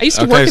I used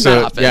to work in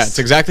that office. Yeah, it's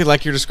exactly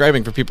like you're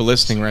describing for people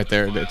listening right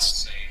there. for It's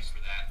saves for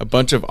that. a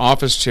bunch of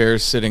office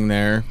chairs sitting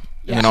there,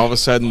 and then Yeah. all of a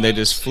sudden they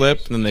just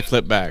flip, and then they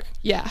flip back.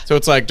 Yeah. So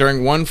it's like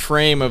during one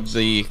frame of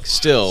the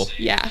still,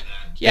 Yeah.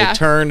 Yeah. they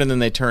turned and then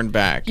they turned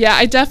back. Yeah,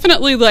 I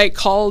definitely like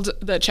called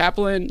the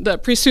chaplain, the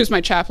priest who was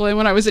my chaplain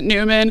when I was at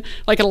Newman,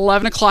 like at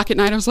 11:00 at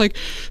night. I was like,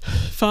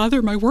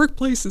 Father, my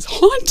workplace is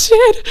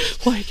haunted.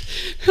 Like,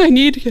 I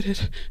need to get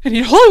it. I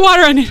need holy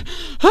water.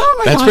 Oh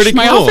my That's gosh, pretty cool.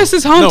 my office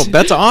is haunted. No,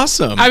 that's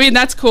awesome. I mean,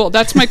 that's cool.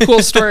 That's my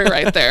cool story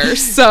right there.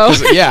 So,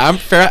 Yeah,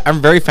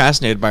 I'm very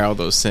fascinated by all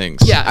those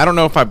things. Yeah. I don't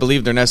know if I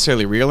believe they're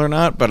necessarily real or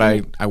not, but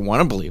I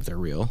want to believe they're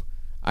real.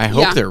 I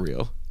hope Yeah. they're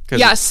real. 'Cause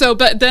yeah, so,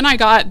 but then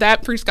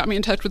that priest got me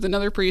in touch with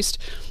another priest,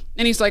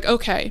 and he's like,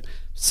 okay,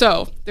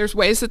 so there's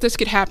ways that this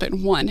could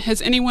happen. One,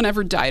 has anyone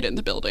ever died in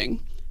the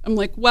building? I'm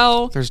like,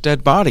 well, there's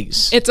dead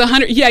bodies. it's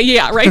 100.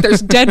 Yeah, right.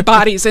 There's dead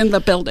bodies in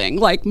the building,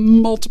 like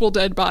multiple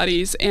dead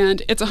bodies,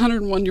 and it's a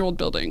 101-year-old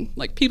building.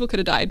 Like people could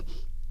have died.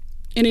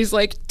 And he's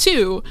like,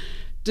 2,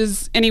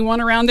 does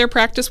anyone around there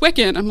practice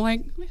Wiccan? I'm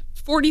like,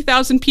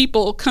 40,000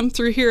 people come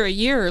through here a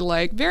year,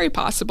 like very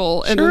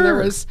possible. And then there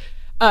Sure. was,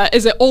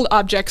 is it old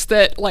objects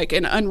that like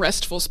an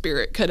unrestful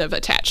spirit could have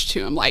attached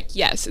to? I'm like,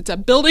 yes, it's a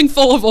building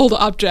full of old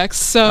objects.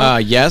 So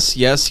Yes,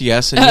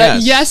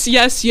 and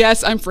yes.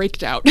 yes. I'm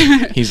freaked out.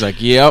 He's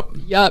like, yep.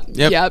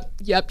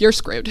 Yep. You're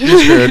screwed.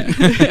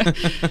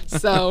 Screwed.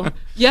 So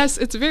yes,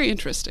 it's very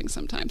interesting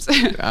sometimes.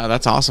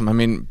 That's awesome. I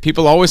mean,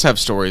 people always have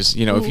stories.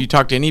 You know, if you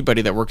talk to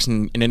anybody that works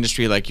in an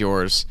industry like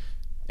yours,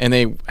 and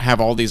they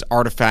have all these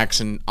artifacts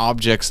and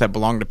objects that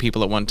belong to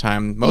people at one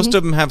time, most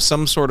of them have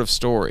some sort of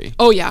story.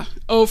 Oh yeah.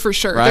 Oh, for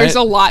sure. Right? There's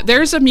a lot.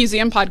 There's a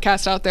museum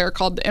podcast out there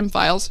called the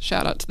M-Files.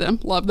 Shout out to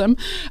them. Love them.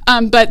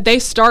 But they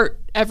start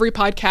every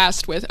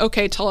podcast with,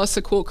 okay, tell us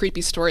a cool,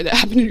 creepy story that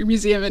happened in your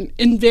museum. And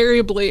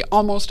invariably,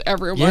 almost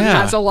everyone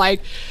Yeah. has a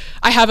like.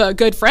 I have a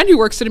good friend who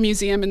works at a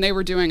museum, and they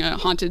were doing a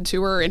haunted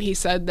tour, and he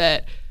said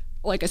that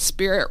like a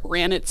spirit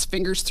ran its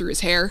fingers through his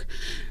hair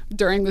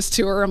during this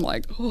tour. I'm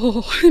like,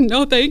 oh,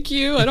 no, thank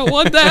you. I don't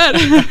want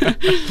that.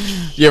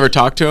 You ever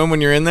talk to him when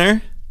you're in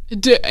there?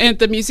 At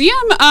the museum?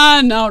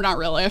 No, not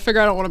really. I figure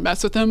I don't want to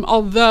mess with them.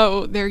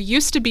 Although there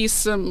used to be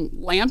some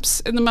lamps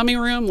in the mummy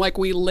room. Like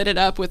we lit it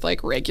up with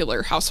like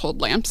regular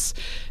household lamps.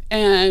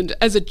 And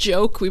as a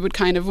joke, we would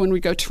kind of, when we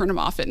go turn them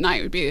off at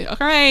night, we'd be, all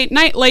right,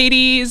 night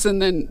ladies,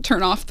 and then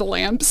turn off the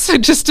lamps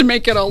just to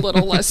make it a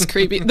little less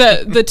creepy.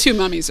 The two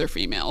mummies are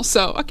female.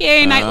 So,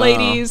 okay, night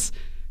ladies.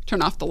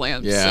 Turn off the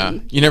lamps. Yeah.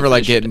 You never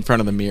like get in front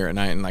of the mirror at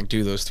night and like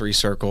do those 3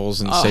 circles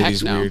and say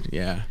these weird.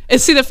 Yeah.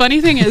 And see, the funny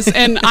thing is,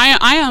 and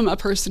I am a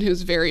person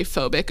who's very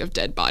phobic of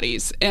dead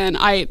bodies. And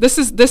this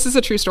is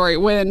a true story.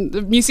 When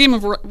the Museum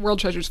of World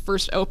Treasures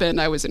first opened,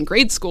 I was in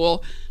grade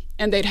school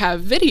and they'd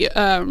have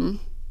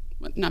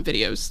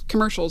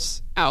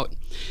commercials out.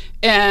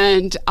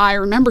 And I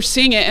remember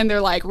seeing it and they're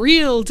like,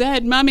 real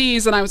dead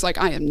mummies. And I was like,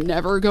 I am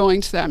never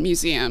going to that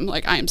museum.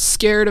 Like, I am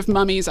scared of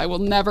mummies. I will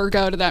never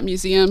go to that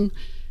museum.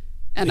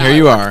 And here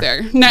you are.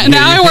 There. Now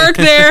I work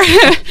there.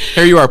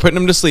 Here you are, putting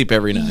them to sleep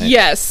every night.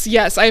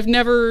 Yes. I've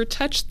never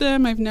touched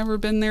them. I've never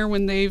been there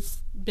when they've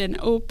been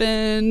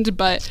opened,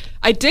 but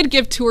I did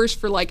give tours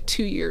for like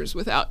 2 years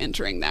without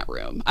entering that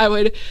room. I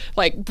would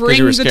like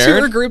bring the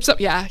tour groups up.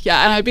 Yeah.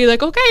 And I'd be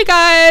like, okay,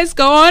 guys,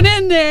 go on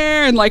in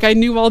there. And like I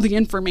knew all the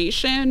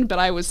information, but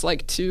I was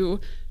like too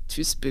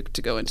spooked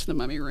to go into the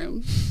mummy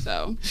room.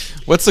 So,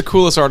 what's the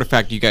coolest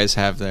artifact you guys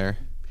have there?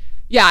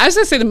 Yeah, I was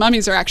going to say the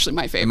mummies are actually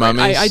my favorite.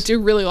 I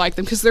do really like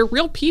them because they're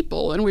real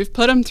people, and we've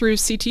put them through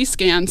CT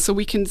scans so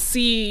we can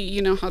see,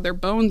 you know, how their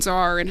bones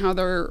are and how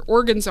their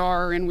organs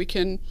are, and we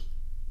can,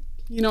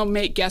 you know,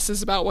 make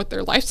guesses about what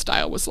their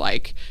lifestyle was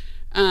like.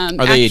 Are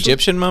they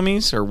Egyptian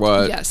mummies or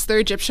what? Yes, they're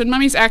Egyptian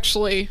mummies.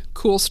 Actually,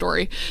 cool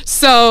story.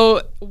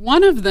 So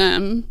one of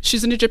them,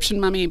 she's an Egyptian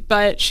mummy,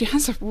 but she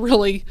has a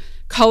really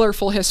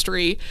colorful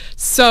history.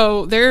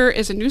 So there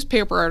is a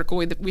newspaper article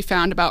that we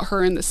found about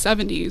her in the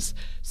 70s.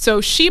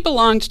 So she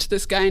belonged to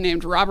this guy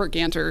named Robert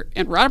Ganter,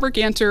 and Robert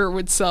Ganter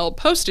would sell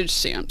postage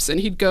stamps, and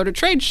he'd go to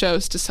trade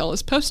shows to sell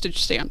his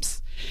postage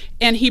stamps.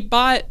 And he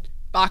bought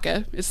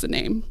Baka, is the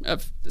name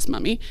of this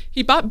mummy.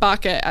 He bought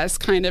Baka as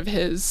kind of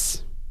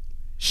his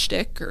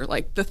shtick, or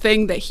like the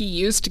thing that he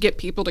used to get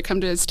people to come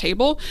to his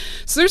table.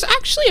 So there's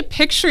actually a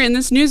picture in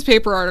this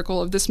newspaper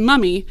article of this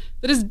mummy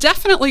that is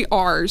definitely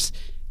ours,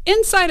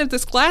 inside of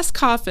this glass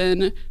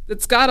coffin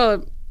that's got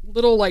a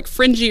little like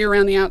fringy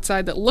around the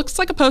outside that looks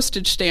like a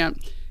postage stamp,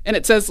 and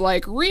it says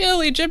like real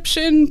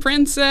Egyptian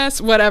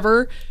princess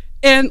whatever.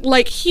 And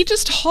like he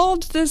just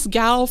hauled this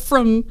gal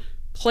from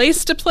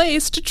place to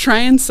place to try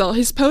and sell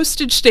his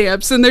postage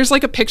stamps. And there's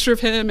like a picture of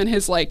him in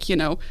his like, you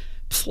know,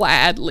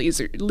 plaid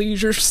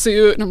leisure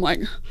suit, and I'm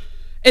like,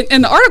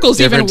 and the article's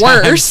Different even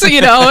worse. You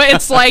know,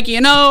 it's like,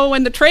 you know,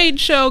 when the trade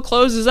show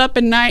closes up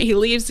at night, he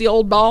leaves the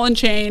old ball and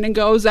chain and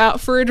goes out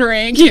for a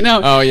drink. You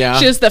know, oh yeah,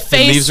 she has the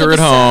face. He leaves her at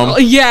home.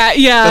 Yeah.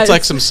 That's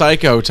like some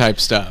Psycho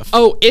type stuff.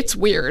 Oh, it's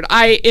weird.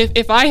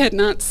 If I had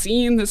not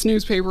seen this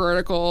newspaper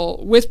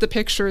article with the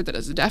picture that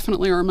is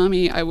definitely our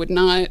mummy, I would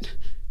not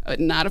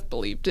have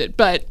believed it.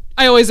 But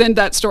I always end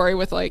that story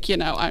with like, you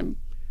know, I'm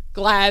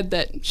glad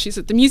that she's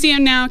at the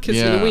museum now because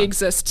you know, we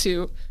exist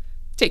to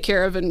take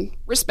care of and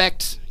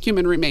respect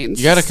human remains.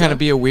 You got to kind of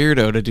be a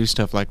weirdo to do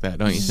stuff like that,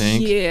 don't you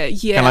think?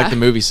 Yeah. Kind of like the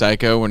movie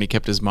Psycho when he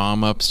kept his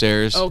mom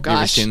upstairs. Oh gosh, you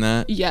ever seen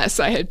that? Yes,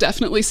 I have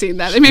definitely seen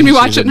that. They made me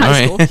watch it in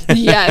high school.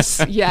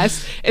 Yes.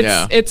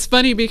 It's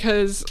funny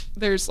because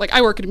there's like,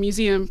 I work at a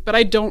museum, but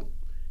I don't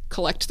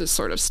collect this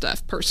sort of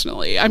stuff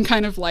personally. I'm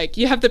kind of like,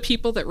 you have the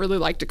people that really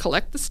like to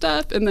collect the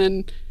stuff, and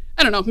then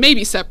I don't know,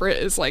 maybe separate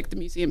is like the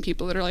museum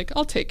people that are like,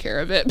 I'll take care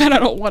of it, but I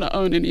don't want to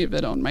own any of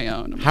it on my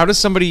own. How does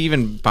somebody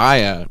even buy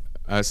a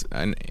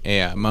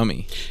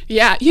mummy?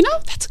 Yeah, you know,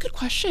 that's a good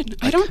question.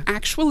 I don't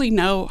actually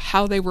know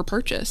how they were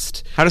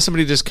purchased. How does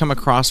somebody just come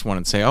across one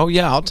and say, oh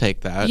yeah, I'll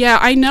take that? Yeah,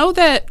 I know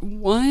that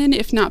one,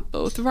 if not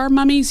both of our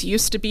mummies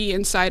used to be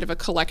inside of a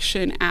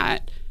collection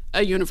at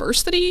a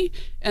university,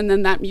 and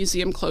then that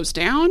museum closed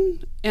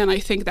down, and I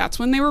think that's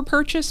when they were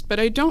purchased, but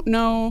I don't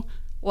know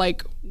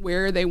like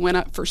where they went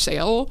up for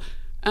sale.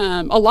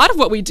 A lot of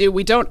what we do,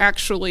 we don't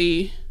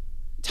actually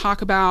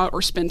talk about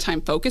or spend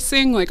time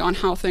focusing like on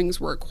how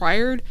things were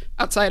acquired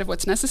outside of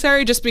what's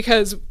necessary, just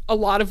because a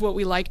lot of what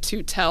we like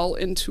to tell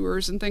in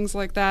tours and things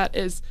like that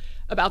is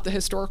about the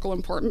historical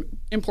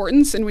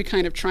importance, and we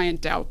kind of try and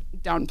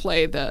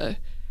downplay the,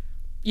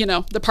 you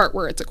know, the part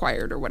where it's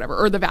acquired or whatever,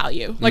 or the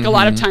value. Like a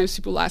lot of times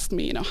people ask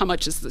me, you know, how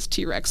much is this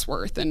T-Rex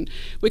worth? And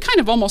we kind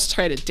of almost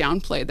try to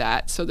downplay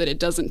that so that it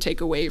doesn't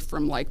take away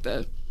from like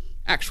the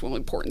actual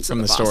importance from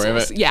of the story of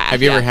it. Yeah.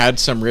 Have you ever had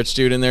some rich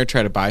dude in there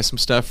try to buy some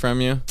stuff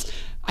from you?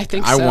 I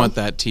think so. I want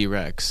that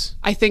T-Rex.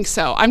 I think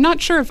so. I'm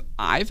not sure if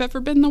I've ever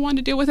been the one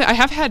to deal with it. I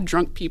have had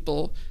drunk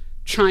people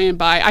try and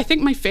buy. I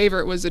think my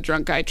favorite was a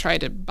drunk guy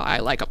tried to buy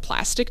like a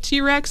plastic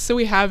T-Rex that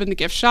we have in the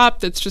gift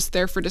shop that's just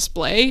there for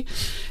display.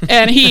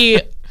 And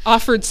he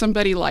offered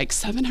somebody like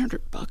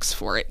 $700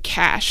 for it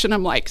cash, and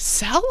I'm like,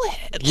 sell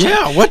it. Yeah,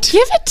 Like, what?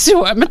 Give it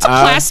to him. It's a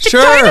plastic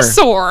sure.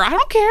 dinosaur. I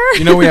don't care.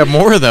 You know, we have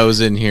more of those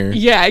in here.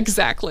 Yeah,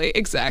 exactly.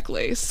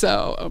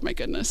 So, oh my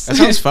goodness. That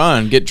sounds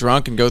fun. Get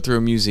drunk and go through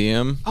a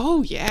museum.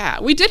 Oh yeah,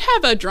 we did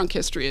have a drunk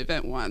history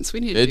event once. We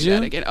need to Did do that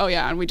you? again. Oh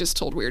yeah, and we just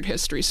told weird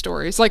history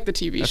stories like the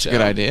TV That's show. a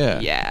good idea.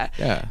 Yeah.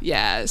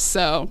 Yeah.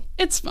 So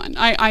it's fun.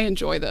 I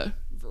enjoy the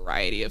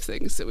variety of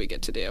things that we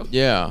get to do.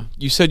 Yeah.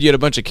 You said you had a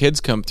bunch of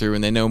kids come through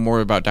and they know more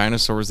about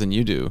dinosaurs than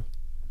you do.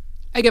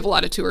 I give a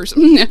lot of tours.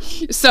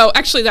 So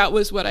actually, that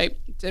was what I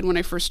did when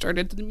I first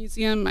started the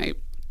museum. I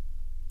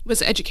was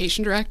the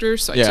education director,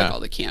 so I Yeah. took all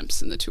the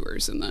camps and the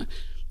tours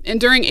and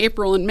during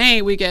April and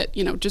May, we get,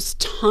 just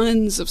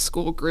tons of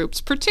school groups,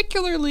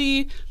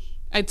 particularly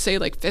I'd say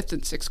like 5th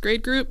and 6th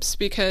grade groups,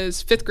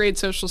 because 5th grade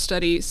social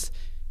studies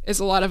is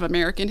a lot of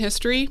American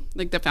history,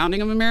 like the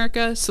founding of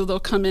America. So they'll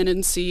come in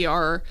and see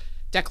our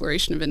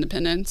Declaration of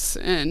Independence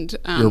and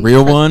Your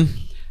real one?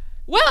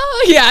 Well,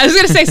 yeah, I was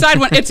going to say side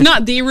one. It's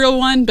not the real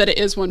one, but it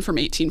is one from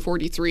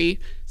 1843.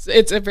 So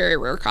it's a very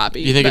rare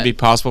copy. Do you think it'd but be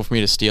possible for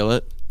me to steal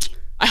it?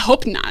 I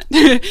hope not.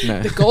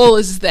 The goal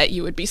is that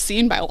you would be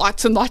seen by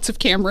lots and lots of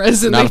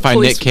cameras. And Not like if I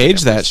police Nick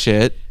Cage that photographers.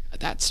 shit.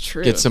 That's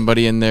true. Get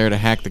somebody in there to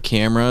hack the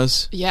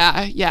cameras.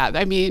 Yeah.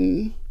 I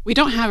mean, we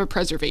don't have a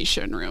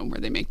preservation room where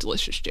they make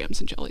delicious jams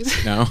and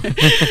jellies. No.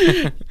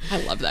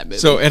 I love that movie.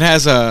 So it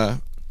has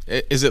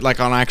is it like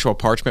on actual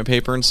parchment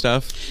paper and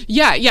stuff?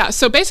 Yeah.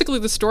 So basically,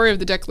 the story of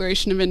the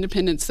Declaration of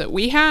Independence that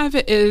we have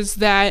is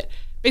that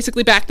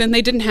basically back then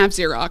they didn't have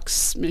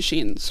Xerox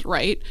machines,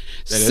 right?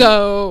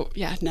 So,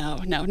 yeah, no,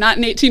 not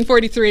in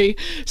 1843.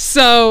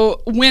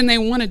 So when they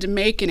wanted to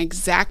make an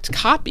exact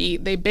copy,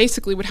 they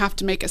basically would have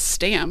to make a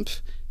stamp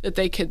that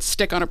they could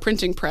stick on a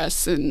printing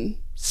press and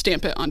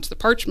stamp it onto the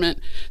parchment.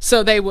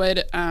 So they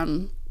would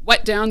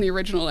wet down the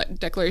original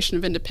Declaration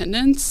of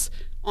Independence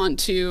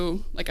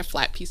onto like a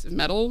flat piece of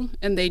metal,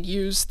 and they'd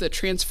use the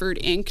transferred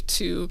ink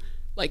to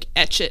like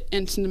etch it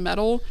into the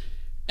metal,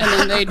 and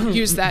then they'd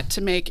use that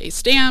to make a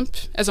stamp,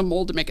 as a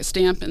mold to make a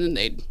stamp, and then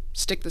they'd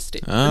stick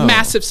the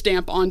massive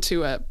stamp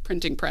onto a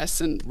printing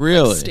press and like,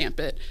 Really? stamp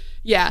it.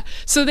 Yeah.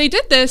 So they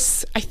did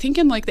this, I think,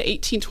 in like the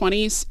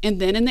 1820s and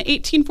then in the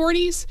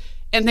 1840s,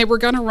 and they were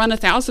going to run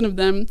 1,000 of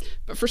them,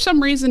 but for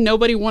some reason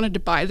nobody wanted to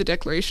buy the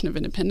Declaration of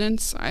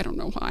Independence. I don't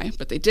know why,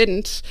 but they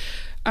didn't.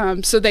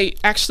 So they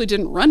actually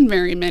didn't run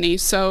very many.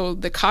 So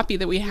the copy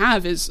that we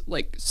have is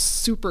like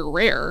super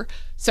rare.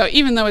 So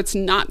even though it's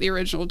not the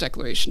original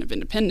Declaration of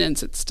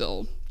Independence, it's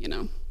still,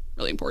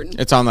 really important.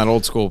 It's on that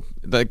old school.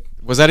 Like,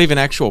 was that even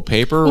actual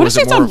paper? Or I want to was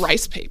say it it's more on of-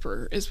 rice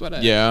paper is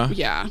what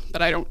Yeah?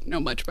 but I don't know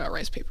much about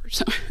rice paper.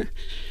 So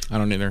I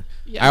don't either.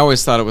 Yeah. I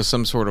always thought it was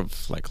some sort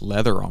of like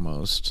leather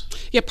almost.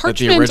 yeah, That the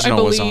parchment, I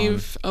original was on.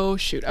 believe. Oh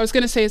shoot, I was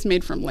going to say it's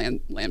made from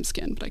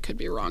lambskin, but I could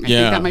be wrong. I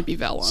Yeah. think that might be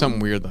vellum. Something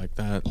weird like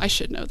that. I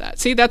should know that.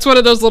 See, that's one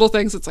of those little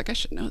things. It's like I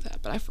should know that,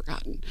 but I've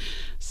forgotten.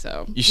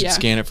 So You should yeah.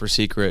 scan it for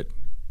secret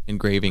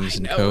engravings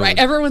and No, code. right?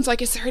 Everyone's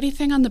like, "Is there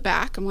anything on the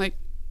back?" I'm like,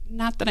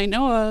 "Not that I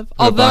know of." Put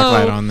a Although black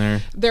light on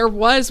there. there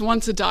was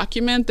once a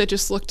document that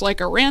just looked like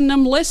a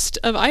random list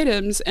of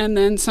items, and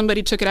then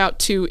somebody took it out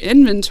to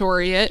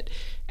inventory it,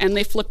 and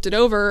they flipped it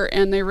over,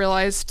 and they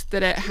realized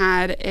that it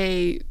had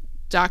a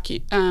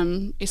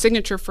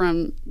signature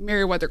from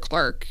Meriwether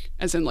Clark,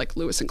 as in like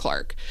Lewis and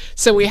Clark.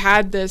 So we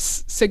had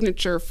this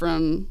signature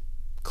from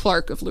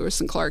Clark of Lewis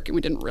and Clark, and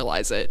we didn't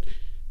realize it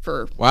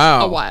for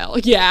Wow. a while.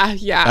 Yeah.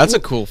 That's a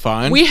cool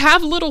find. We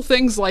have little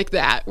things like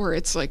that where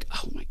it's like,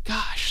 oh my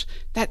gosh,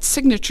 that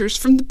signature's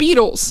from the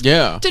Beatles.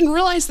 Yeah. Didn't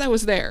realize that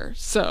was there.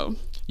 So,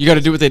 You got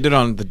to do what they did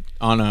on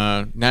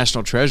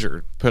National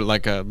Treasure. Put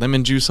like a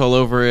lemon juice all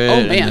over it. oh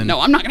and man, then no,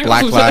 I'm not gonna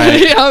black go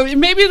light. Yeah,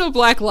 maybe the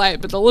black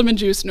light, but the lemon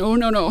juice, no.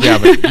 Yeah,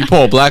 but you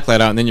pull a black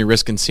light out, and then you're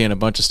risking seeing a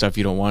bunch of stuff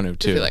you don't want to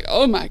too. Be like,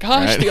 oh my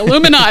gosh, Right. the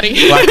Illuminati.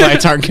 Black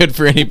lights aren't good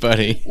for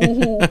anybody.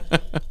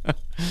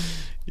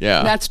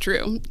 Yeah, That's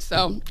true.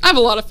 So I have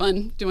a lot of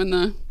fun doing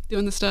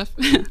the stuff.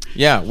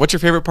 yeah. What's your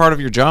favorite part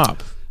of your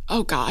job?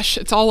 Oh gosh,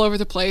 it's all over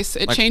the place.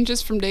 It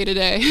changes from day to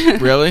day.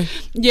 Really?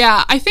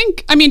 Yeah,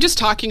 I mean, just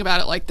talking about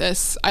it like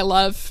this, I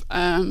love,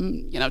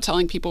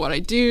 telling people what I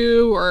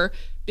do or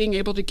being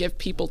able to give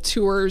people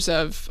tours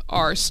of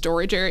our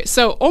storage area.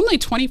 So only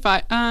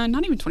 25,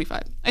 not even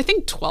 25, I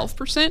think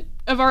 12%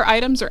 of our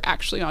items are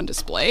actually on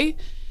display.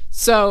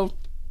 So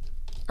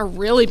a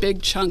really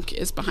big chunk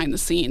is behind the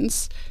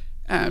scenes.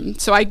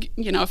 So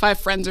if I have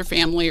friends or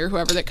family or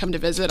whoever that come to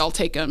visit, I'll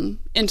take them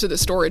into the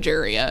storage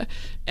area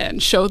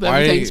and show them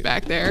things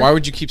back there. Why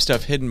would you keep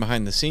stuff hidden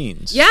behind the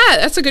scenes? Yeah,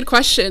 that's a good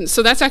question.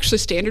 So that's actually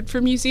standard for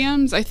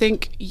museums. I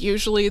think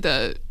usually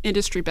the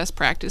industry best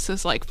practice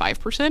is like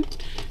 5%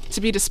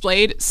 to be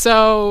displayed.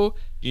 So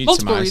You need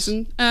multiple some ice?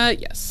 reasons.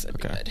 Yes, that'd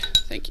be Okay. good.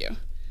 Thank you.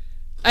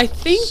 I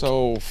think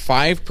So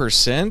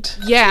 5%?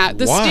 yeah,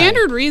 the Why?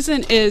 standard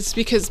reason is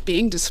because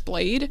being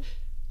displayed,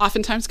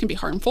 oftentimes can be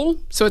harmful.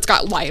 So it's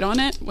got light on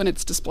it when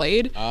it's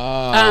displayed.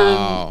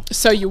 Oh.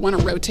 So you want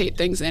to rotate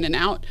things in and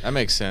out. That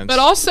makes sense. But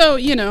also,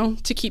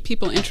 to keep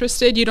people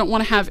interested, you don't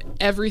want to have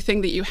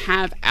everything that you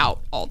have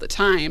out all the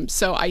time.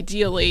 So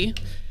ideally,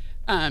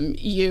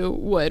 you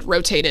would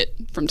rotate it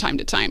from time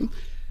to time.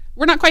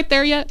 We're not quite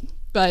there yet,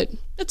 but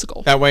it's a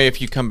goal. That way, if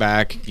you come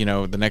back,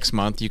 the next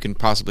month, you can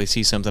possibly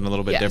see something a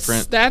little bit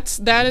different.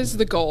 That is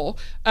the goal.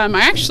 I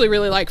actually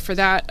really like for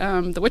that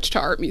the Wichita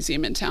Art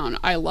Museum in town.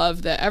 I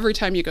love that every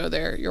time you go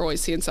there, you're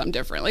always seeing something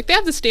different. Like they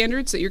have the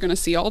standards that you're going to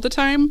see all the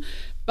time,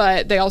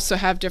 but they also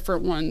have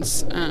different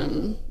ones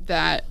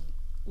that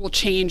will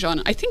change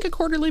on, I think, a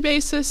quarterly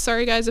basis.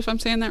 Sorry, guys, if I'm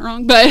saying that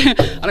wrong, but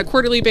on a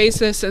quarterly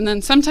basis. And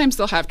then sometimes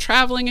they'll have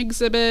traveling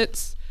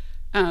exhibits.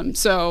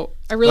 So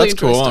I really that's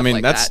enjoy cool. stuff I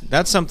mean, like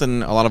that's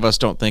something a lot of us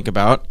don't think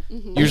about.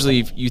 Usually,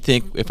 if you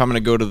think if I'm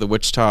going to go to the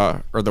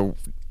Wichita or the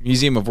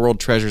Museum of World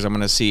Treasures, I'm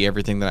going to see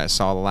everything that I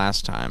saw the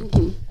last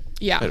time.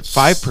 Yeah, But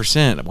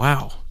 5%,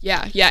 wow.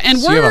 yeah, and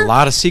So you have a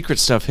lot of secret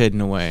stuff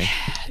hidden away.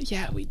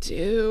 Yeah, we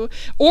do.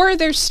 Or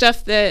there's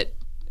stuff that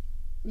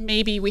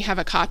maybe we have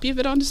a copy of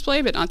it on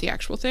display, but not the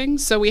actual thing.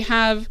 So we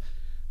have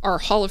our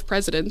Hall of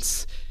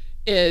Presidents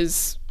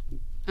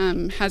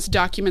has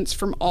documents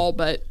from all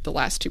but the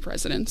last two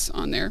presidents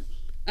on there.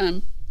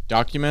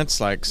 Documents,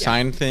 like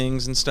signed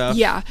things and stuff?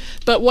 Yeah,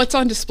 but what's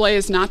on display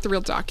is not the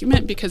real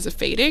document because of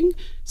fading.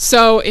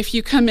 So if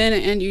you come in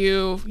and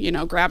you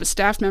grab a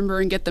staff member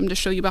and get them to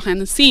show you behind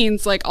the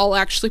scenes, like I'll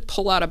actually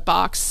pull out a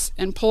box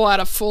and pull out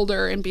a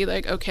folder and be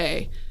like,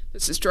 okay,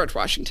 this is George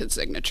Washington's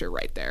signature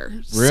right there.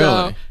 Really?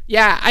 So,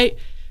 yeah,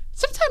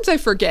 sometimes I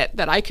forget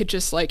that I could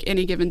just like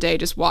any given day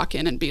just walk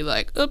in and be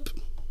like, oop,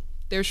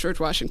 there's George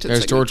Washington's signature.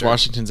 There's George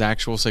Washington's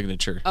actual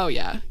signature. Oh,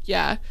 yeah.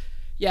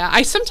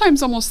 I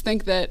sometimes almost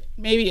think that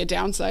maybe a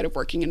downside of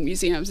working in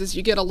museums is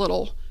you get a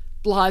little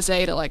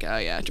blasé to like, oh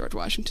yeah, George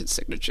Washington's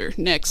signature.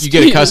 Next. You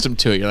get accustomed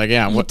to it. You're like,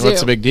 yeah, what's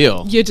the big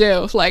deal? You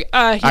do. Like,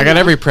 I got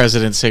every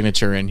president's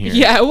signature in here.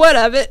 Yeah, what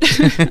of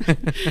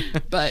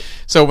it? But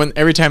so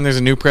every time there's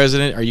a new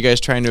president, are you guys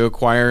trying to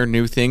acquire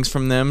new things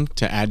from them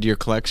to add to your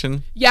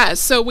collection? yeah,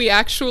 so we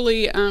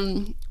actually,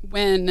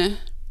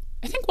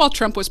 while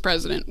Trump was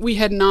president, we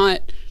had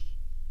not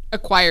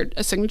acquired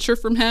a signature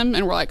from him,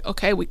 and we're like,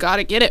 okay, we got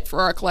to get it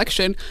for our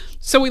collection.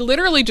 So we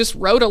literally just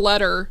wrote a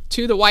letter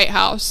to the White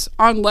House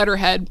on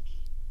letterhead,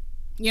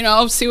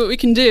 see what we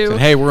can do. Said,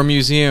 hey, we're a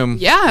museum.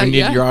 Yeah, we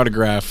need your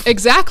autograph.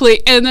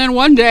 Exactly. And then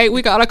one day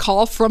we got a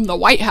call from the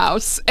White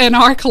House, and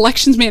our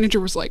collections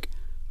manager was like,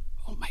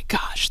 oh my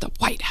gosh, the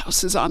White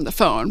House is on the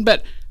phone.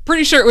 But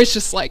pretty sure it was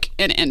just like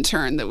an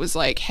intern that was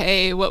like,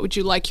 hey, what would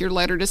you like your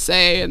letter to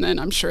say? And then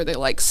I'm sure they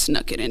like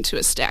snuck it into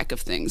a stack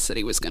of things that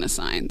he was going to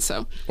sign.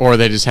 So, or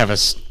they just have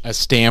a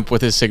stamp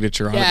with his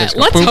signature on it. yeah, They just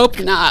go, let's boom. hope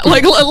not.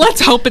 Like,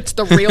 let's hope it's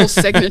the real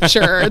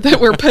signature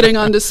that we're putting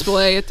on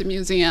display at the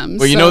museum.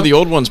 Well, the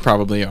old ones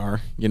probably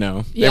are. They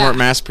Yeah. weren't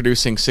mass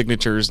producing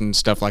signatures and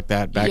stuff like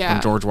that back Yeah.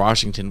 when George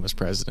Washington was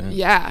president.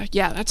 Yeah,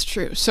 that's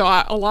true. So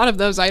a lot of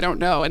those I don't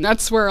know, and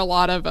that's where a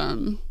lot of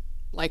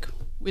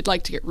we'd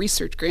like to get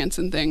research grants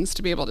and things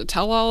to be able to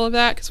tell all of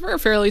that because we're a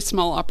fairly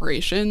small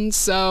operation,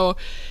 so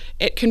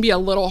it can be a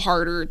little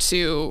harder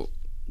to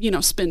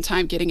spend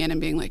time getting in and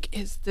being like,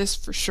 is this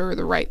for sure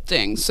the right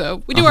thing?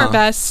 So we do our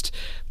best,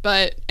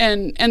 but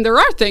and there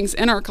are things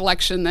in our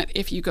collection that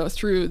if you go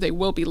through, they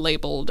will be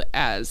labeled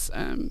as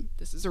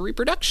this is a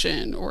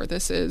reproduction or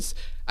this is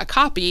a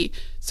copy.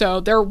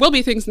 So there will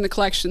be things in the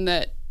collection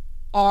that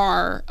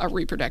are a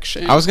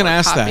reproduction. I was going to or a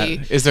ask copy.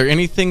 that. Is there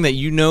anything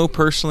that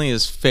personally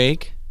is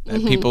fake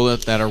that people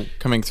that are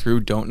coming through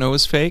don't know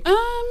is fake?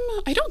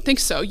 I don't think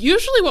so.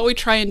 Usually what we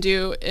try and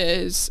do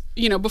is,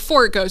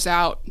 before it goes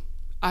out,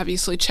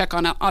 obviously check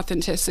on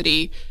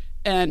authenticity.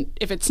 And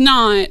if it's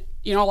not,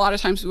 a lot of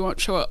times we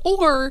won't show it.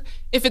 Or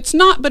if it's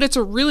not, but it's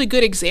a really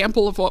good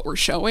example of what we're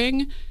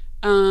showing.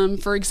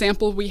 For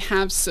example, we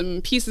have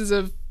some pieces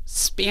of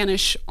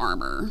Spanish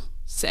armor,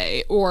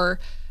 say,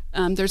 or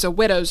there's a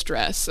widow's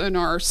dress in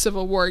our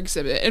Civil War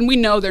exhibit. And we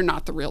know they're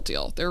not the real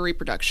deal. They're a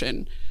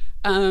reproduction.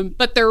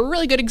 But they're a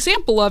really good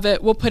example of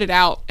it. We'll put it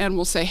out and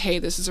we'll say, hey,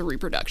 this is a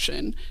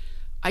reproduction.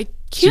 I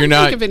can't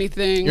think of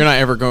anything. You're not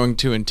ever going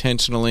to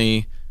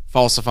intentionally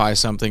falsify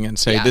something and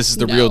say this is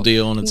the real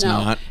deal and it's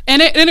not.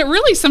 And it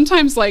really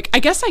sometimes, like, I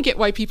guess I get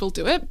why people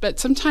do it, but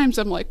sometimes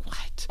I'm like,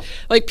 what?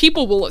 Like,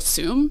 people will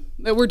assume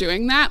that we're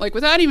doing that. Like,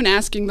 without even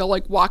asking, they'll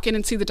like walk in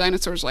and see the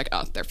dinosaurs like,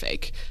 oh, they're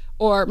fake.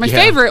 Or my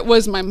favorite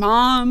was my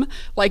mom,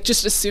 like,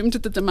 just assumed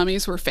that the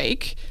mummies were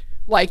fake,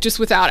 like, just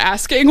without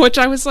asking, which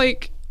I was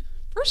like,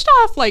 first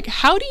off, like,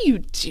 how do you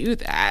do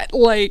that?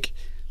 Like,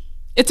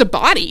 it's a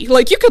body.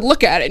 Like, you could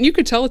look at it and you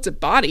could tell it's a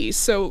body.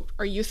 So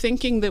are you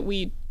thinking that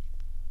we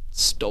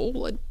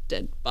stole a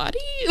dead body?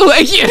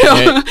 Like,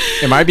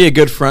 it might be a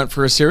good front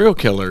for a serial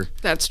killer.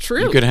 That's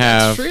true. You could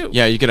have, That's true.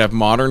 you could have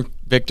modern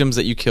victims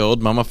that you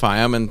killed, mummify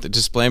them, and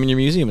display them in your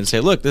museum and say,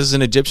 look, this is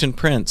an Egyptian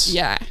prince.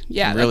 Yeah,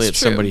 And really, that's it's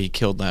true. somebody he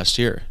killed last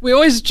year. We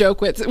always joke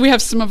with, we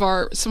have some of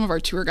our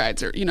tour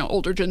guides are,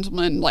 older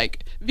gentlemen,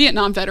 like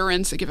Vietnam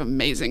veterans that give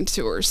amazing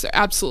tours. They're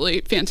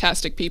absolutely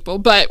fantastic people.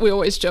 But we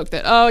always joke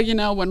that,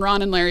 when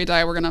Ron and Larry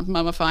die, we're going to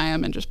mummify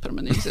them and just put them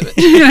in the exhibit.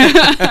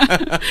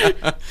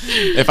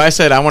 If I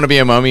said I want to be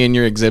a mummy in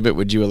your exhibit,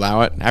 would you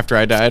allow it after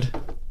I died?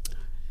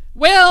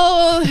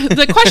 Well,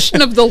 the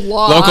question of the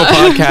law. Local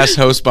podcast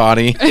host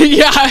body.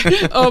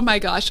 Yeah. Oh my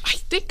gosh. I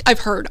think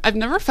I've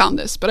never found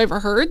this, but I've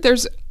heard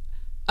there's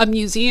a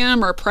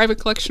museum or a private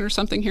collection or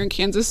something here in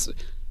Kansas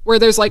where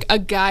there's like a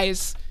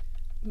guy's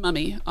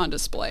mummy on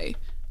display.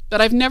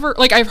 But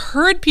I've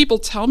heard people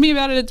tell me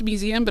about it at the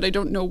museum, but I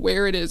don't know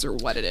where it is or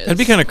what it is. That'd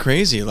be kind of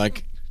crazy.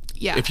 Like,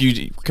 Yeah. if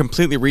you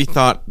completely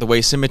rethought the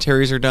way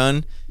cemeteries are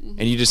done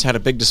and you just had a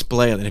big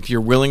display, and if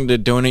you're willing to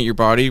donate your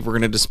body, we're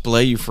going to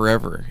display you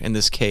forever in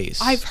this case.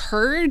 I've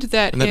heard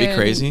that Wouldn't that be in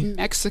crazy?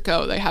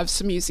 Mexico they have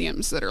some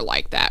museums that are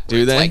like that. Do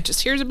where it's they? Like,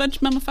 just here's a bunch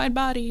of mummified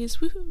bodies.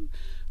 Woohoo.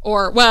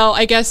 Or, well,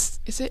 I guess,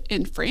 is it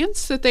in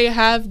France that they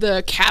have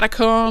the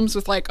catacombs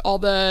with like all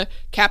the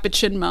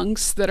Capuchin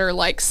monks that are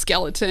like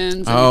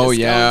skeletons? And Oh the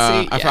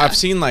yeah. skeleton- I've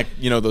seen like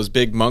those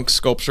big monk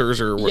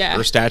sculptures or Yeah.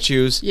 or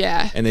statues.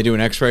 Yeah. And they do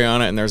an X-ray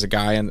on it, and there's a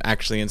guy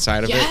actually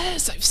inside of it.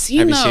 Yes, I've seen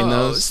Have you those. seen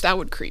those? That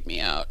would creep me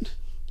out.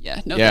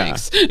 Yeah, no Yeah.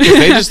 thanks. 'Cause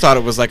they just thought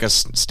it was like a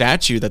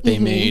statue that Mm-hmm. they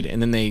made,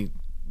 and then they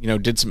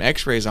did some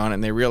X-rays on it,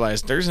 and they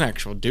realized there's an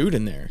actual dude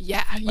in there.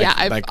 Yeah,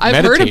 like I've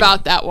heard meditating.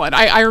 about that one.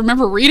 I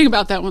remember reading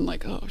about that one.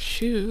 Like, oh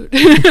shoot.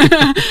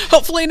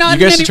 Hopefully not.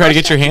 You guys in should try to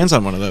any get your hands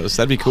on one of those.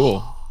 That'd be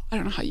cool. I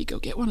don't know how you go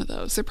get one of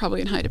those. They're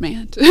probably in high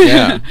demand.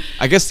 Yeah.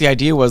 I guess the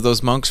idea was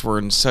those monks were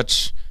in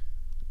such,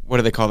 what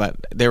do they call that?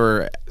 They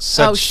were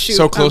Oh, shoot.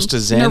 so close to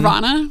Zen.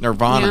 Nirvana?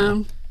 Nirvana.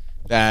 Yeah.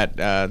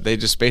 That they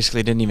just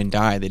basically didn't even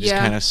die. They just Yeah.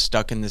 kind of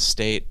stuck in this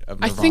state of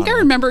I nirvana. think I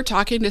remember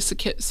talking to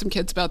some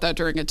kids about that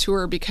during a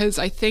tour because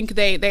I think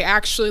they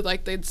actually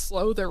they'd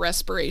slow their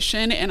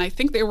respiration, and I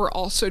think they were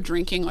also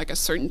drinking like a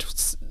certain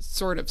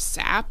sort of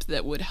sap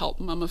that would help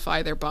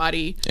mummify their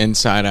body.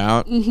 Inside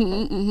out.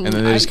 And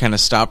then they just kind of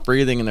stop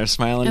breathing, and they're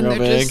smiling And real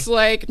they're big. just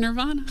like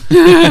Nirvana.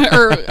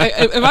 Or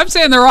if I'm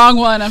saying the wrong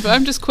one, if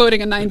I'm just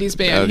quoting a 90s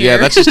band here. Yeah,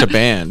 that's just a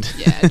band.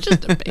 Yeah, it's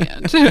just a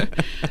band.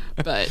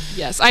 But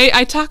yes,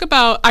 I talk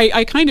about,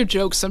 I kind of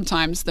joke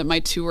sometimes that my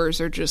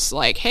tours are just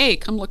like, hey,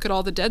 come look at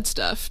all the dead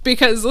stuff.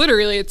 Because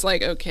literally it's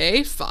like,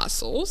 okay,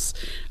 fossils.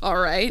 All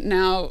right,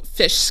 now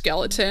fish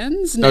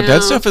skeletons. No, now,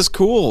 dead stuff is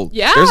cool.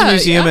 Yeah, There's a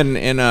museum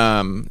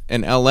yeah.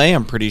 in LA,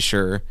 I'm pretty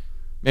sure.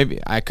 Maybe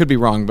I could be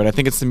wrong, but I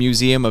think it's the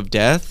Museum of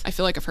Death. I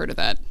feel like I've heard of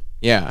that.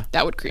 Yeah.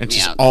 That would creep It's me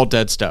just out. all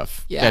dead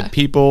stuff. Yeah. Dead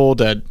people,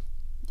 dead.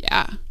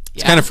 Yeah.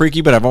 It's kind of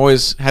freaky, but I've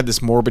always had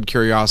this morbid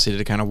curiosity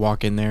to kind of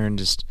walk in there and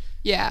just.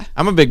 Yeah.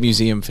 I'm a big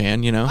museum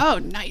fan, Oh,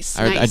 nice.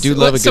 I nice. do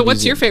love a So good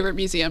what's your museum. favorite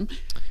museum?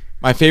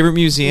 My favorite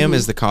museum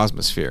is the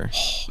Cosmosphere.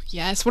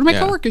 Yes. One of my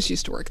Yeah. coworkers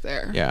used to work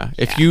there. Yeah.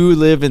 If you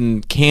live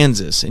in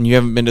Kansas and you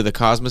haven't been to the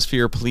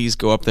Cosmosphere, please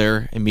go up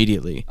there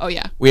immediately. Oh,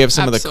 yeah. We have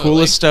some of the Absolutely.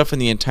 coolest stuff in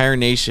the entire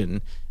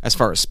nation as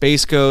far as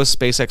space goes,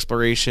 space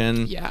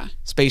exploration, Yeah.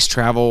 space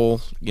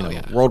travel,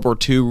 yeah. World War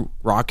II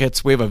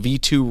rockets. We have a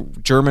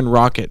V2 German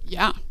rocket.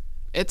 Yeah.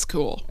 It's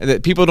cool.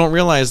 That people don't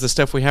realize the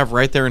stuff we have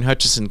right there in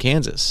Hutchinson,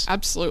 Kansas.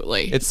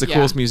 Absolutely. It's the Yeah.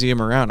 coolest museum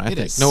around, I It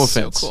think. is No so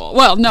offense. cool.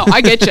 Well, no,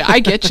 I get you.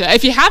 I get you.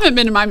 If you haven't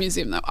been to my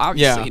museum, though,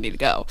 obviously Yeah. you need to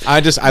go. I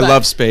But-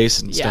 love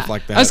space and stuff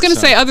like that. I was going to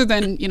so- say, other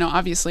than,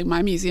 obviously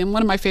my museum,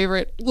 one of my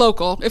favorite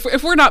local, if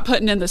we're not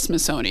putting in the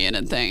Smithsonian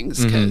and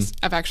things, because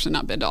I've actually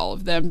not been to all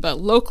of them,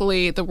 but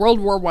locally, the World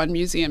War I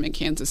Museum in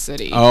Kansas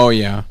City. Oh,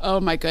 yeah.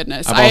 Oh, my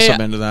goodness. I've also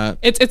been to that.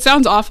 It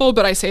sounds awful,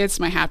 but I say it's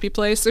my happy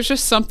place. There's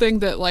just something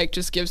that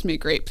just gives me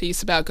great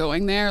peace about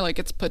going there. Like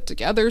it's put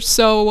together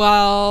so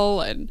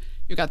well, and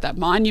you got that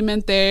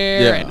monument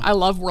there, Yeah. and I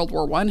love World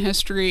War I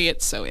history.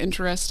 It's so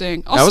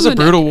interesting. That Also was a the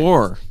brutal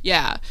war.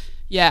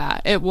 Yeah,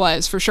 it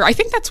was for sure. I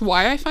think that's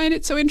why I find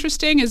it so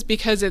interesting is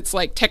because it's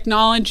like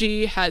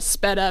technology has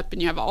sped up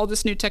and you have all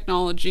this new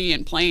technology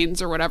and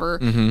planes or whatever.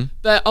 Mm-hmm.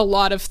 But a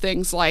lot of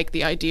things like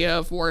the idea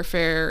of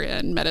warfare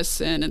and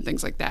medicine and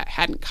things like that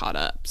hadn't caught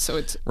up. So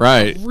it's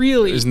Right.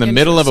 really It was in the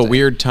middle of a interesting.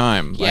 weird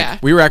time. Yeah.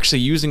 Like, we were actually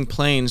using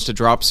planes to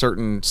drop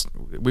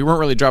we weren't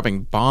really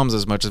dropping bombs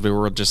as much as we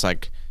were just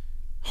like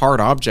hard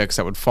objects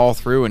that would fall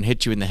through and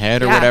hit you in the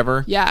head or Yeah,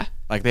 whatever. Yeah.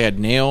 Like they had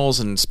nails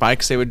and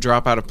spikes they would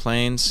drop out of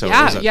planes. So it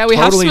was a we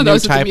have totally some of new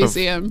those at type the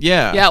museum.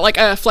 yeah. Yeah, like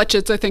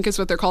fletchets, I think is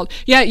what they're called.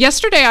 Yeah,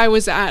 yesterday I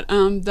was at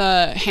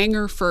the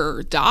hangar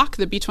for Doc,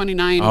 the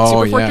B-29 Oh,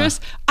 Super yeah. Fortress.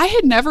 I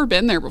had never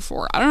been there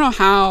before. I don't know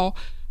how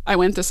I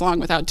went this long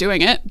without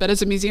doing it, but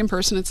as a museum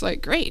person, it's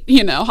like, great,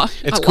 It's I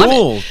love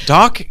cool. it.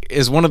 Doc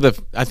is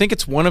I think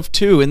it's one of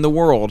two in the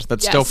world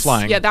that's still Yes.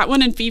 flying. Yeah, that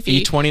one in Fifi.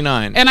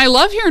 B-29. And I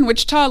love here in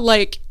Wichita,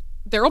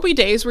 there will be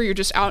days where you're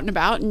just out and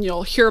about and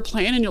you'll hear a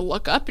plane and you'll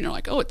look up and you're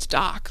like, oh, it's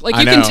Doc. Like I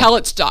you can know. tell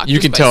it's Doc. You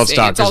just can by tell it's seeing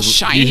Doc It's all 'cause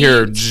shiny. you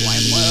hear it's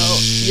flying low.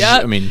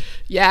 Yep. I mean,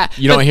 Yeah.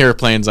 You don't hear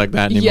planes like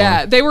that anymore.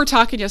 Yeah, they were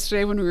talking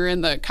yesterday when we were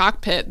in the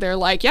cockpit. They're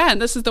like, yeah,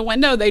 and this is the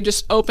window. They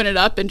just open it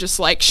up and just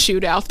like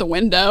shoot out the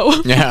window.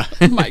 Yeah.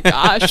 Oh my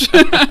gosh.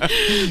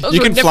 You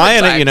can fly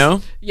in it, you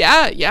know?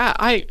 Yeah.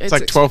 It's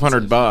like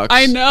 $1,200.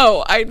 I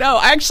know.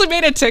 I actually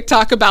made a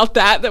TikTok about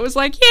that was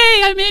like,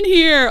 yay, I'm in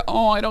here.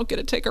 Oh, I don't get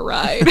to take a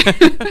ride.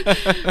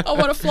 I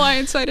want to fly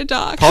inside a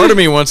dock. Part of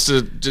me wants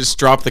to just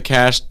drop the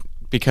cash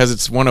because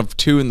it's one of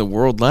 2 in the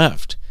world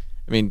left.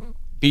 I mean,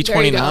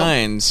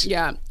 B-29s.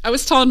 Yeah. I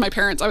was telling my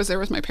parents, I was there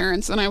with my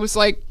parents, and I was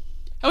like,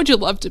 how would you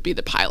love to be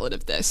the pilot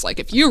of this? Like,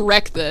 if you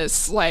wreck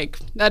this, like,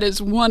 that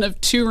is one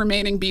of 2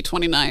 remaining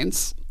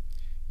B-29s.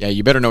 Yeah,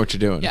 you better know what you're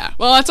doing. Yeah.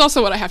 Well, that's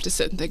also what I have to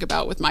sit and think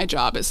about with my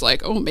job is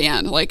like, oh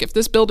man, like if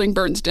this building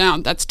burns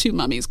down, that's 2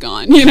 mummies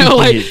gone. You know,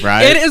 like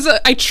Right. it is.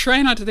 I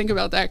try not to think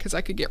about that because I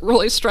could get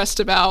really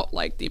stressed about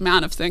like the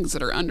amount of things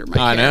that are under my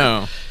care. I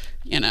know.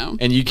 You know.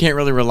 And you can't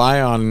really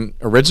rely on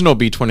original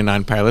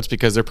B-29 pilots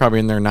because they're probably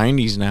in their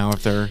 90s now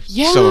if they're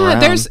still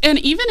around. And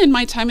even in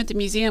my time at the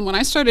museum, when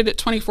I started at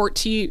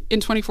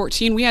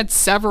 2014, we had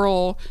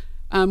several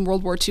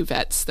World War II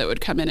vets that would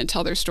come in and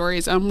tell their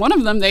stories. One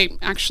of them they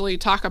actually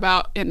talk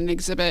about in an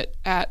exhibit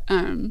at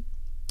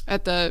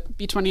the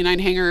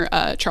B-29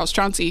 hangar, Charles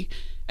Chauncey.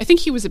 I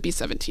think he was a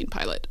B-17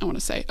 pilot, I want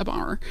to say, a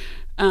bomber.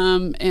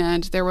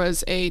 And there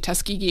was a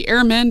Tuskegee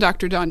Airman,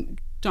 Dr. Don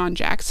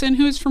Jackson,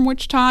 who's from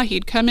Wichita.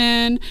 He'd come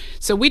in.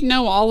 So we'd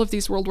know all of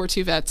these World War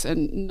II vets,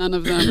 and none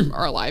of them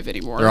are alive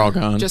anymore. They're all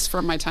gone. Just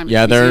from my time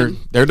at the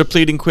museum. They're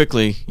depleting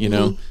quickly, you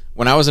know.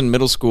 When I was in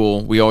middle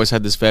school, we always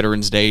had this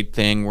Veterans Day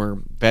thing where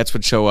vets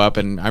would show up,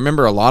 and I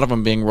remember a lot of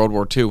them being World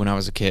War II when I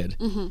was a kid.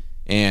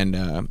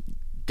 And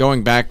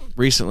going back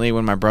recently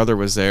when my brother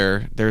was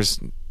there,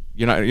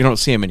 you don't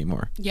see them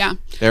anymore. Yeah.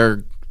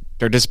 They're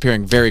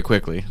disappearing very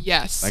quickly.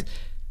 Yes. Like,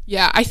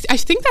 yeah, I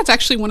think that's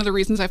actually one of the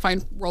reasons I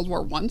find World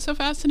War I so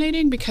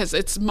fascinating because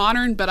it's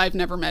modern, but I've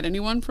never met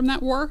anyone from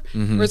that war.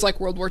 Whereas like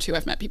World War II,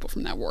 I've met people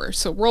from that war.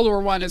 So World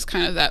War I is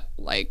kind of that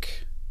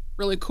like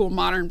really cool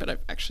modern, but I've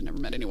actually never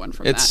met anyone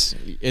from that.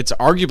 It's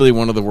arguably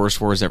one of the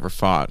worst wars ever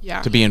fought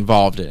to be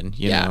involved in,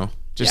 you know.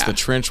 Just the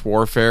trench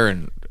warfare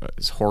and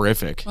it's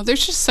horrific. Well,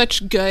 there's just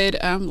such good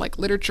like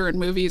literature and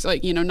movies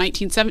like,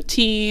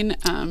 1917.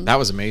 That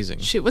was amazing.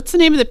 Shoot, what's the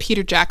name of the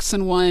Peter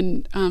Jackson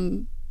one?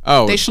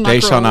 They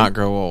Shall Not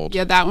Grow Old.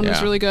 Yeah, that one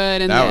was really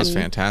good. And that was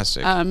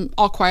fantastic.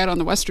 All Quiet on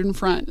the Western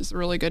Front is a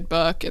really good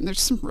book, and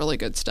there's some really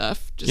good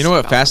stuff. You know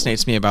what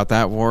fascinates me about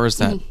that war is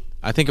that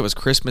I think it was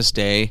Christmas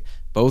Day.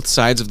 Both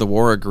sides of the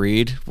war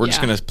agreed. We're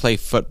just going to play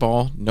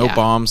football. No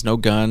bombs, no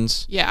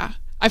guns. Yeah.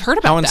 I've heard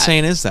about that. How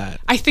insane is that?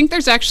 I think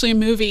there's actually a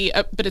movie,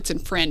 but it's in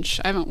French.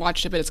 I haven't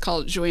watched it, but it's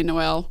called Joyeux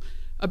Noël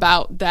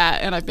about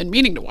that, and I've been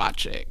meaning to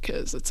watch it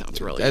because it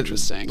sounds really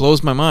interesting.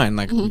 Blows my mind.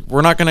 Like,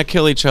 we're not going to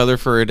kill each other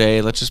for a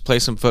day. Let's just play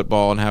some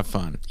football and have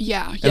fun.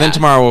 Yeah. And then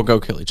tomorrow we'll go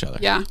kill each other.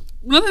 Yeah.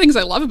 One of the things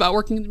I love about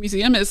working in the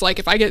museum is, like,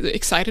 if I get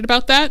excited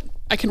about that,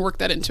 I can work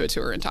that into a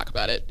tour and talk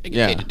about it and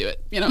get paid to do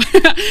it, you know?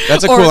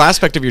 That's a cool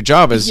aspect of your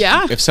job is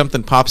Yeah. if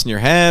something pops in your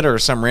head or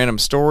some random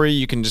story,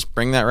 you can just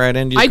bring that right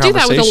into your conversation. I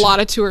do that with a lot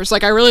of tours.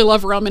 Like, I really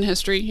love Roman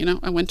history. You know,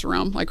 I went to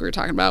Rome, like we were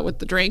talking about with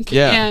the drink.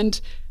 Yeah.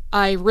 And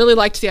I really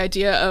liked the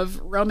idea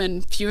of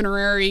Roman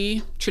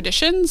funerary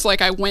traditions.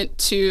 Like, I went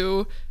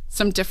to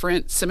some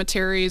different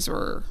cemeteries,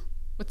 or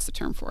what's the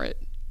term for it?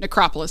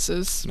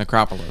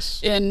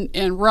 Necropolis in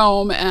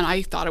Rome, and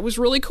I thought it was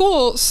really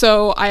cool.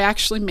 So I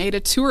actually made a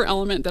tour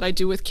element that I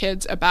do with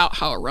kids about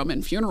how a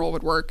Roman funeral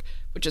would work,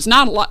 which is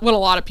not what a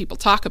lot of people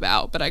talk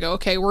about. But I go,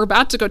 okay, we're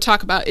about to go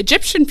talk about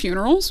Egyptian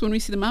funerals. When we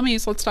see the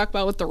mummies, let's talk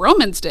about what the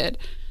Romans did.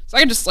 So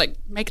I can just like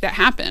make that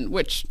happen,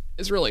 which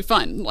is really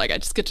fun. Like I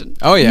just get to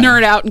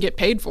nerd out and get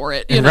paid for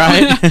it. You know?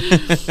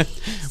 Right.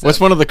 What's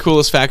one of the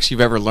coolest facts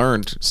you've ever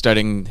learned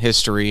studying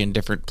history in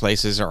different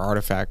places or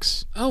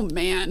artifacts? Oh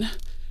man.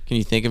 Can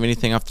you think of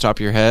anything off the top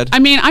of your head? I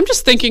mean, I'm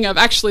just thinking of,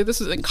 actually,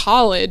 this was in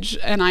college,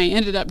 and I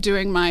ended up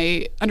doing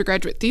my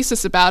undergraduate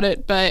thesis about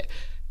it, but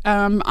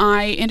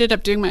I ended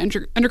up doing my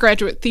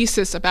undergraduate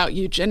thesis about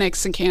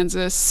eugenics in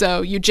Kansas.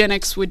 So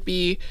eugenics would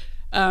be,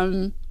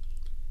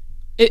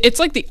 it's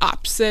like the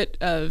opposite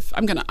of,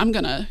 I'm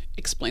gonna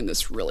explain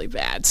this really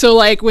bad. So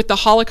like with the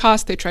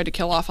Holocaust, they tried to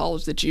kill off all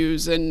of the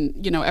Jews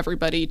and,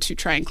 everybody to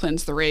try and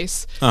cleanse the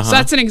race. So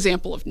that's an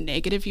example of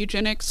negative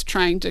eugenics,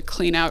 trying to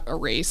clean out a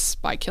race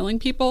by killing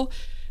people.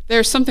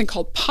 There's something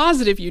called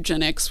positive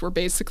eugenics, where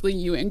basically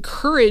you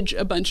encourage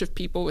a bunch of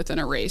people within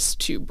a race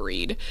to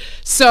breed.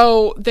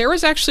 So there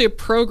was actually a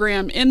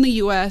program in the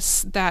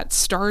US that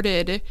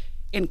started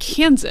in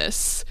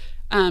Kansas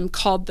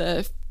called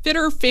the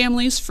Fitter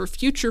Families for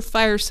Future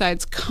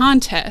Firesides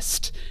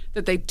contest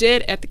that they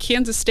did at the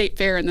Kansas State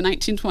Fair in the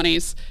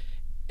 1920s.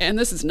 And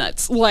this is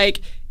nuts.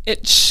 Like,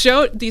 it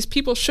showed, these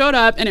people showed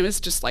up, and it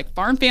was just like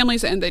farm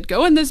families, and they'd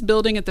go in this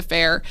building at the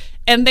fair,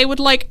 and they would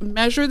like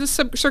measure the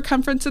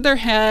circumference of their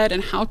head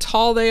and how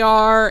tall they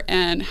are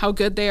and how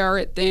good they are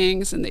at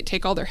things, and they'd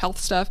take all their health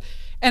stuff,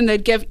 and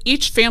they'd give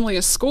each family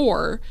a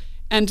score,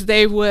 and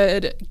they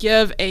would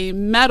give a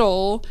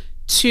medal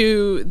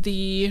to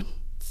the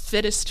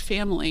fittest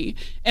family.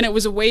 And it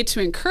was a way to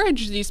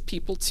encourage these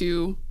people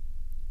to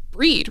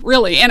breed,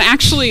 really. And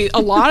actually a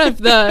lot of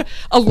the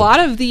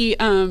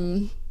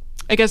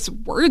I guess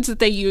words that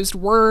they used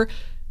were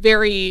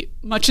very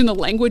much in the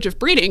language of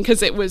breeding,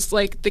 because it was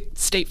like the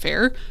state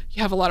fair.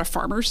 You have a lot of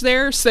farmers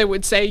there, so they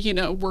would say,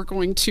 we're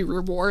going to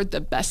reward the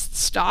best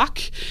stock.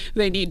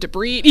 They need to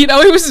breed. It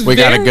was We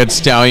got a good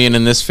stallion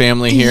in this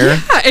family here.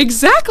 Yeah,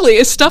 exactly.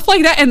 It's stuff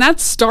like that, and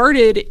that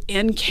started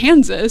in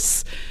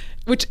Kansas,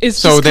 which is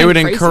So just they kinda would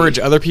crazy. encourage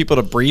other people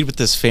to breed with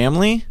this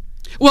family?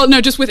 Well,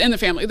 no, just within the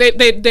family. They'd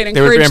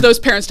encourage bring- those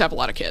parents to have a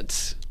lot of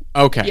kids.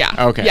 Okay.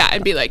 Yeah. Okay. Yeah,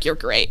 and be like, you're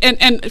great.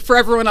 And for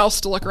everyone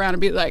else to look around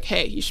and be like,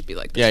 hey, you should be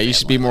like this Yeah, you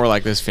should be family. more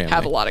like this family.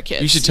 Have a lot of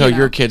kids, You should tell you know?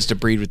 your kids to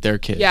breed with their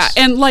kids. Yeah,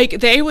 and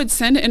like they would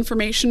send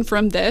information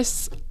from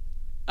this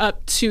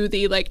up to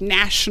the like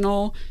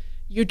national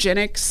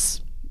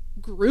eugenics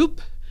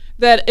group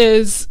that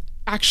is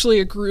actually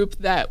a group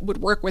that would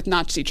work with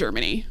Nazi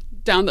Germany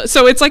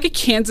so it's like a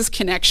Kansas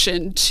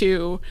connection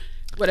to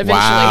what eventually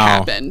Wow.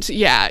 happened.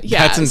 Yeah.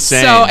 That's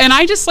insane. So, and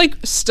I just like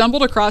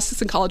stumbled across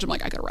this in college. I'm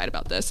like, I gotta write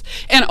about this.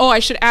 And I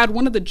should add,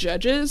 one of the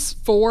judges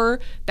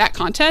for that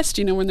contest,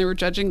 when they were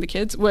judging the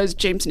kids, was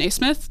James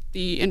Naismith,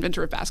 the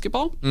inventor of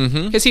basketball.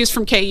 Because he's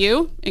from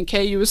KU, and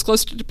KU is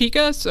close to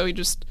Topeka, so he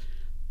just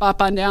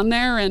bop on down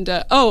there. And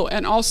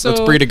and also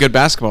Let's breed a good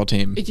basketball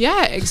team.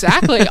 yeah,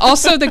 exactly.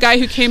 Also, the guy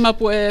who came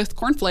up with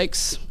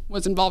cornflakes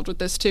was involved with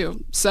this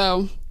too.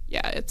 So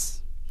yeah,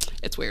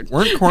 it's weird.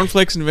 Weren't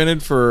cornflakes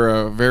invented for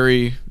a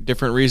very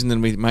different reason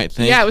than we might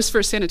think? Yeah, it was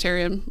for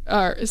sanitarium.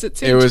 Is it It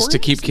sanatorium? was to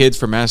keep kids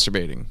from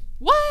masturbating.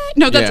 What?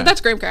 No, that's Yeah. that's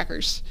graham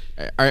crackers.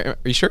 Are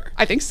you sure?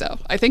 I think so.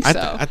 I think I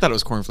so. thought it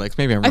was cornflakes.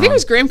 Maybe I'm wrong. I think it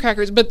was graham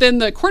crackers, but then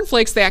the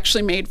cornflakes they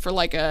actually made for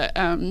like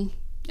a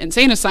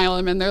insane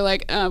asylum, and they're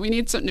like, we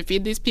need something to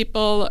feed these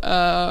people,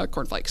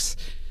 cornflakes.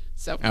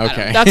 So I don't know.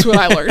 Okay. That's what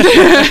I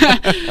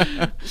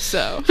learned.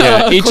 So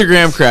Yeah, eat your cornflakes.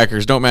 graham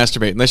crackers. Don't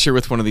masturbate unless you're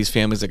with one of these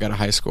families that got a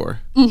high score.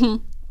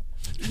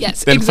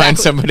 Yes, Then exactly. find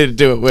somebody to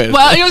do it with.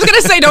 Well, I was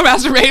gonna say don't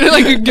masturbate,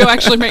 like go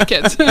actually make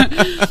kids.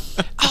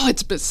 Oh,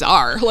 it's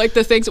bizarre, like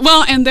the things.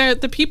 Well, and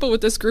the people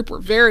with this group were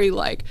very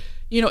like,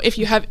 if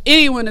you have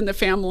anyone in the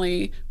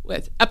family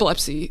with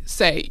epilepsy,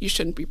 say you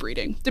shouldn't be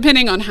breeding,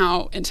 depending on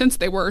how intense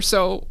they were.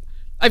 So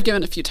I've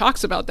given a few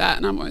talks about that,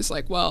 and I'm always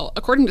like, well,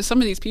 according to some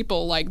of these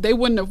people, like they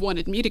wouldn't have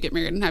wanted me to get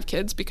married and have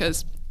kids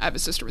because I have a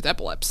sister with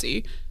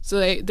epilepsy, so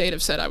they'd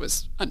have said I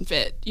was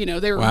unfit.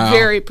 They were Wow.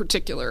 very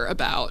particular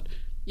about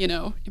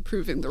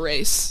improving the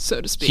race, so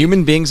to speak.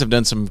 Human beings have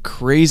done some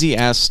crazy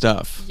ass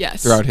stuff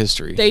Yes. throughout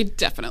history. They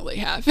definitely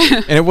have.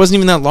 And it wasn't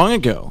even that long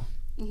ago.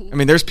 Mm-hmm. I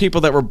mean, there's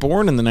people that were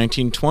born in the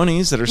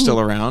 1920s that are still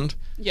around.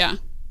 Yeah.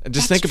 Just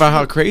That's think about how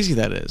true. crazy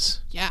that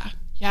is. Yeah.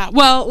 Yeah.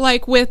 Well,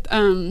 like with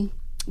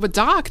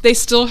Doc, they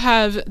still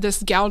have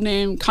this gal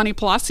named Connie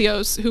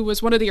Palacios, who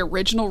was one of the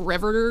original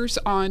riveters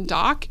on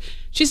Doc.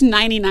 She's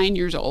 99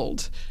 years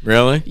old.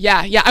 Really?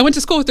 Yeah, yeah. I went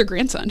to school with her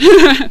grandson,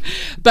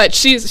 but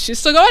she's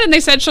still going. And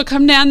they said she'll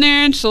come down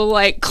there and she'll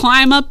like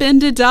climb up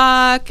into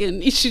Doc,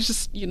 and she's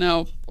just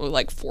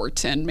like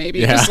 4'10" maybe,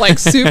 Yeah. just like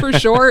super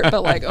short.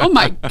 But like, oh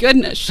my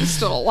goodness, she's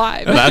still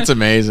alive. That's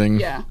amazing.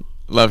 Yeah.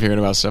 Love hearing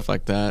about stuff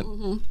like that.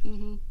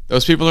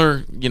 Those people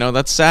are,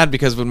 that's sad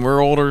because when we're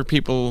older,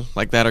 people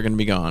like that are going to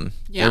be gone.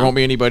 Yeah. There won't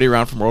be anybody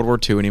around from World War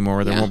II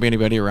anymore. There Yeah. won't be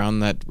anybody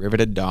around that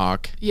riveted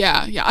dock.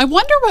 Yeah, yeah. I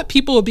wonder what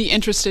people will be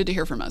interested to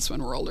hear from us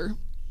when we're older.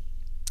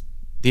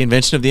 The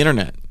invention of the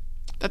internet.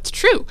 That's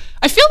true.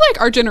 I feel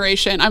like our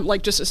generation, I'm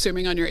like just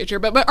assuming on your age here,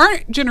 but our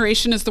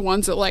generation is the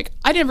ones that like,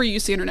 I never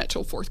used the internet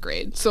till 4th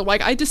grade. So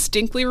like I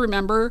distinctly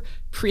remember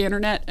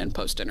pre-internet and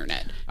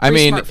post-internet. I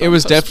mean, Pre-smartphone, it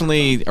was post-smartphone.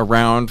 definitely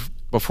around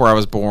before I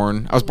was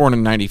born. I was born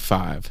in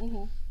 95.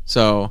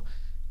 So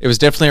it was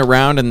definitely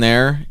around in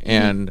there.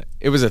 And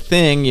it was a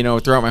thing,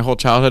 throughout my whole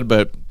childhood,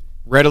 but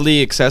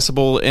readily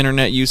accessible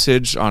internet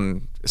usage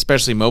on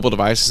especially mobile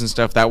devices and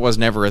stuff, that was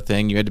never a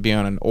thing. You had to be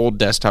on an old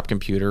desktop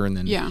computer, and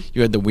then Yeah.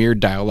 you had the weird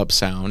dial-up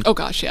sound. Oh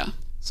gosh, yeah.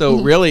 So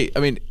really, I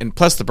mean, and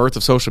plus the birth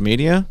of social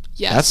media,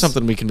 Yes. that's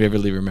something we can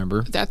vividly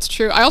remember. That's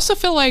true. I also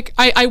feel like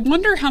I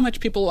wonder how much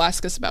people will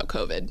ask us about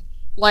COVID.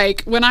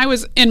 Like when I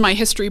was in my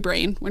history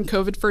brain when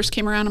COVID first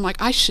came around, I'm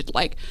like, I should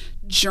like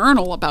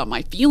journal about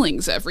my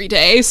feelings every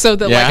day so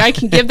that Yeah. like I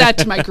can give that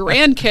to my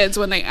grandkids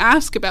when they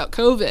ask about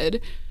COVID.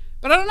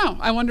 But I don't know.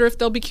 I wonder if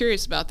they'll be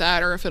curious about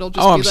that, or if it'll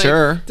just Oh, be I'm like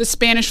sure. the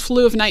Spanish flu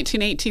of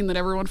 1918 that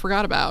everyone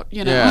forgot about.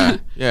 Yeah,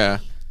 yeah.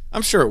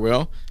 I'm sure it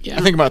will. Yeah.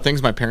 I think about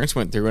things my parents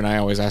went through, and I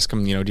always ask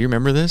them, do you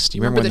remember this? Do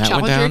you remember, Remember the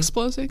when that Challenger went down?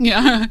 exploding?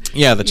 Yeah.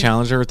 Yeah, the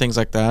Challenger, things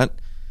like that.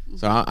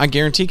 So I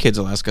guarantee kids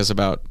will ask us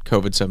about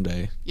COVID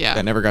someday. Yeah.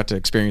 That never got to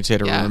experience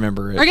it or Yeah.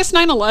 remember it. Or I guess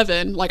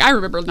 9/11. Like I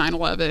remember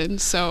 9/11.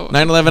 So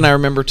 9/11 I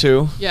remember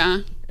too, yeah.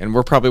 and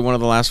we're probably one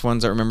of the last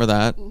ones that remember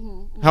that.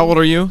 How old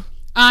are you?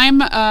 I'm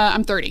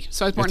 30,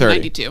 so I was born in 30.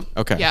 92.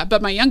 Okay. Yeah,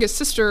 but my youngest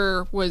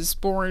sister was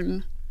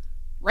born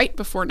right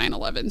before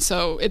 9/11,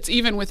 so it's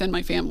even within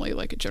my family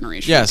like a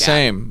generation. Yeah, gap.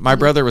 same. My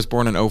brother was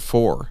born in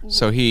 04,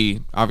 so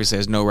he obviously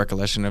has no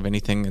recollection of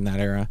anything in that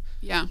era.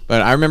 Yeah.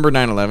 But I remember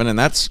 9/11, and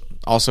that's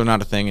also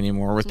not a thing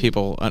anymore with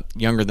people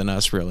younger than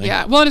us, really.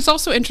 Yeah. Well, and it's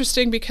also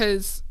interesting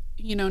because,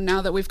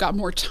 now that we've got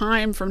more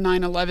time from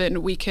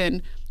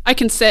 9/11, I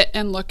can sit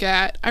and look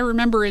at, I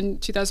remember in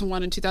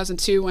 2001 and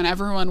 2002 when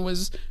everyone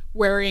was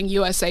wearing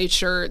USA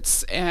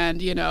shirts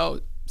and,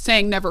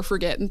 saying never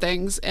forget and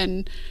things,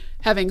 and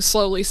having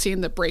slowly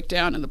seen the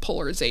breakdown and the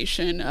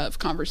polarization of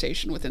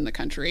conversation within the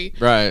country.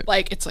 Right.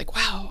 Like, it's like,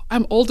 wow,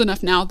 I'm old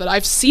enough now that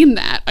I've seen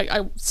that.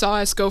 I saw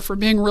us go from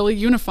being really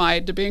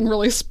unified to being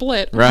really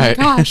split. Right.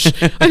 Oh my gosh,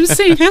 I'm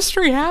seeing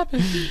history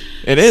happen.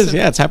 It is,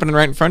 yeah. It's happening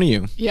right in front of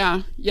you.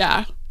 Yeah,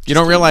 yeah. You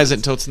don't realize it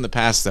until it's in the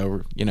past,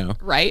 though,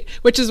 Right.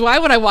 Which is why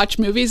when I watch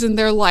movies and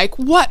they're like,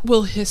 what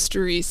will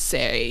history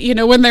say?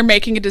 When they're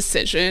making a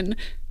decision,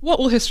 what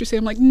will history say?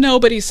 I'm like,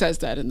 nobody says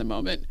that in the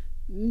moment.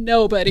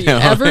 Nobody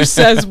ever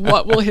says,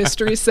 what will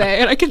history say?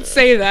 And I can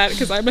say that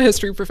because I'm a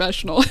history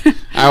professional.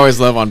 I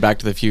always love on Back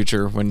to the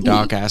Future when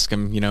Doc asks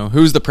him,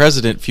 who's the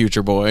president,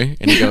 future boy?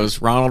 And he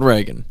goes, Ronald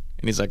Reagan.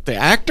 And he's like, the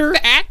actor?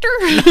 The actor?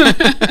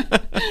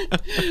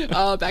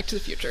 Back to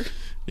the Future.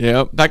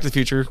 Yeah, Back to the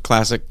Future,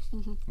 classic.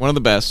 One of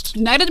the best.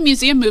 Night at the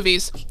Museum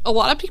movies. A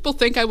lot of people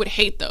think I would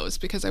hate those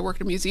because I work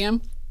at a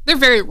museum. They're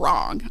very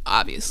wrong,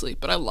 obviously,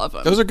 but I love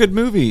them. Those are good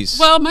movies.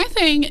 Well, my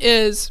thing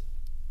is,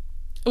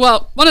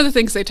 one of the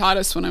things they taught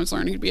us when I was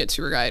learning to be a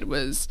tour guide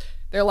was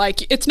they're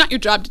like, it's not your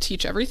job to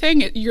teach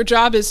everything. Your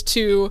job is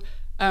to,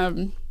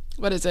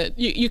 what is it?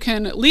 You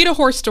can lead a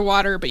horse to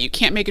water, but you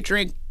can't make it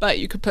drink, but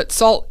you could put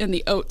salt in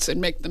the oats and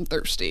make them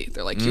thirsty.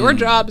 They're like, your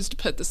job is to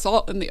put the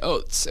salt in the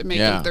oats and make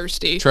them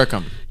thirsty. Trick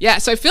them. Yeah,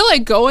 so I feel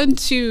like going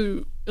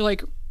to,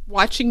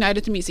 watching Night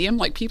at the Museum,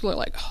 people are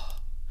like, oh,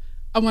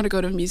 I want to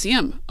go to a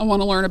museum. I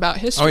want to learn about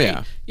history.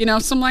 Oh, yeah.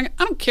 So I'm like,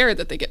 I don't care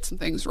that they get some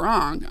things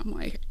wrong. I'm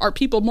like, are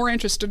people more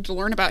interested to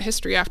learn about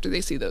history after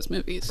they see those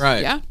movies?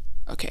 Right. Yeah?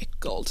 Okay,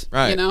 gold.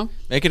 Right.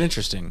 Make it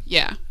interesting.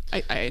 Yeah,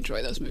 I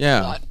enjoy those movies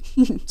a lot.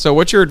 So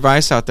what's your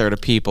advice out there to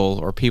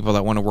people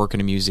that want to work in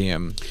a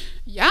museum?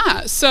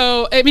 Yeah,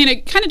 so,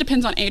 it kind of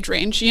depends on age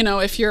range.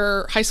 If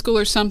you're high school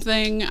or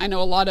something, I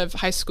know a lot of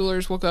high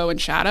schoolers will go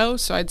and shadow.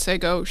 So I'd say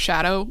go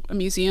shadow a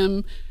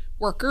museum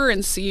worker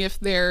and see if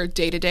their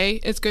day-to-day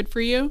is good for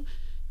you.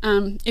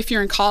 If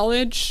you're in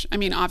college,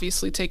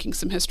 obviously taking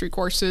some history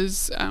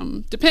courses.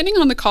 Depending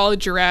on the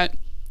college you're at,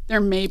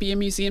 there may be a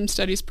museum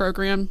studies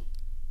program.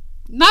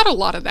 Not a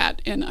lot of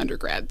that in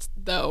undergrads,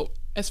 though,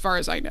 as far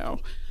as I know.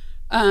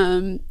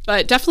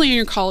 But definitely in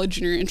your college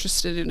and you're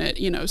interested in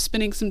it,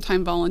 spending some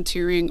time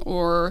volunteering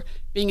or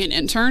being an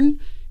intern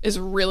is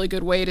a really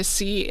good way to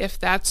see if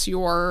that's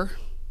your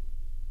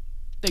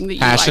thing that you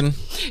passion.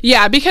 Like.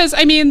 Yeah, because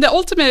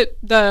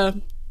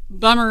the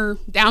bummer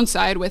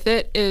downside with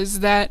it is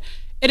that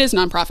it is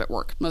nonprofit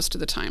work most of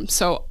the time.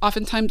 So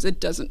oftentimes it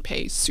doesn't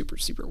pay super,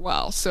 super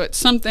well. So it's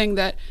something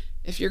that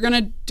if you're going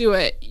to do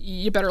it,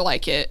 you better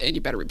like it and you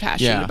better be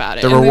passionate about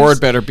it. The and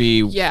reward better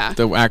be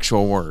the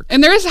actual work.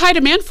 And there is high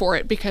demand for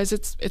it because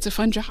it's a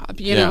fun job,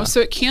 know? So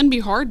it can be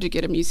hard to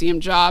get a museum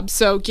job.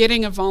 So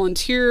getting a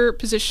volunteer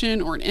position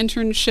or an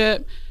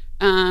internship,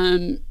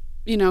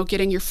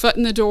 getting your foot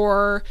in the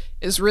door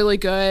is really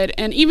good.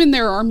 And even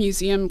there are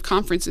museum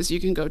conferences you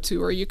can go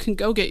to, or you can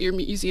go get your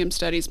museum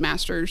studies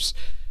master's,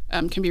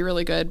 can be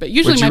really good. But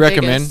usually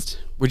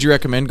would you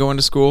recommend going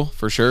to school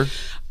for sure?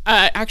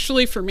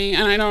 Actually, for me,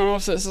 and I don't know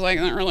if this is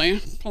not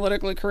really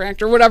politically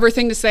correct or whatever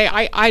thing to say,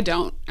 I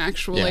don't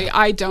actually. Yeah.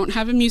 I don't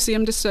have a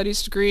museum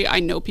studies degree. I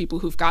know people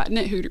who've gotten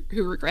it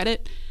who regret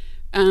it.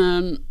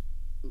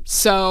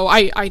 So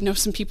I know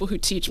some people who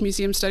teach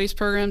museum studies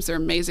programs. They're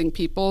amazing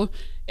people.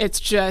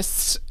 It's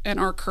just in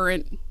our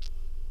current,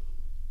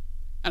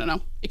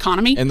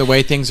 economy. And the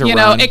way things are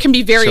run. It can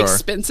be very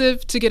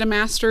expensive to get a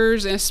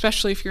master's, and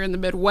especially if you're in the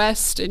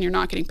Midwest and you're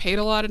not getting paid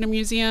a lot at a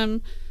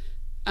museum.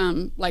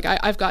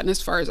 I've gotten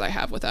as far as I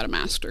have without a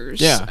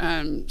master's.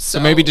 Yeah. So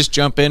maybe just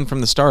jump in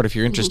from the start if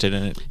you're interested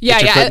in it. Yeah,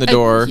 Get your foot in the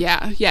door.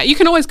 Yeah. You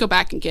can always go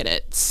back and get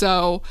it.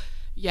 So,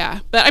 yeah.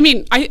 But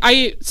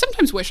I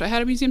sometimes wish I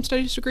had a museum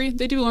studies degree.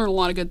 They do learn a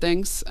lot of good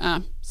things.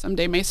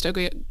 Someday may still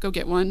go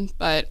get one,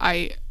 but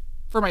I,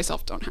 for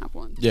myself, don't have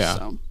one. Yeah.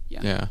 So,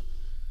 yeah. Yeah.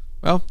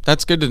 Well,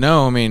 that's good to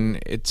know.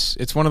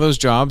 It's one of those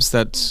jobs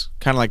that's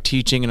kind of like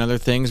teaching and other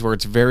things where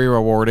it's very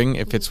rewarding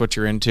if it's what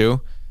you're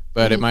into,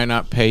 but it might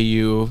not pay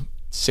you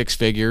 6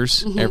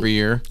 figures every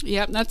year.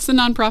 Yep, that's the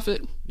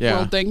nonprofit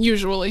world thing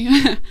usually.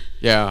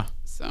 Yeah.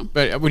 So,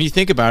 but when you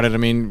think about it,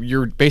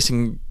 you're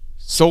basing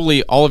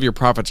solely all of your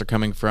profits are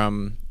coming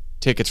from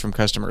tickets from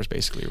customers,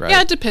 basically, right?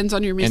 Yeah, it depends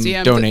on your museum.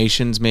 And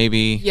donations,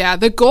 maybe. Yeah,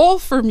 the goal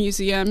for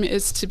museum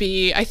is to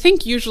be, I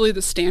think usually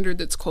the standard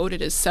that's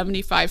quoted is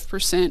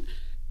 75%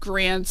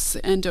 grants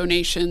and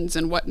donations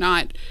and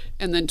whatnot,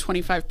 and then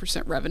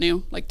 25%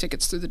 revenue, like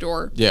tickets through the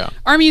door. Yeah.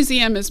 Our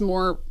museum is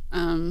more,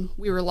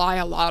 we rely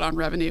a lot on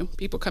revenue,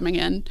 people coming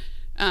in,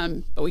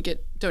 but we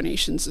get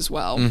donations as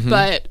well.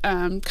 But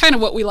kind of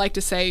what we like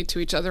to say to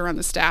each other on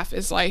the staff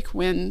is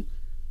when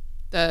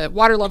the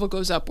water level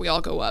goes up, we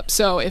all go up.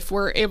 So if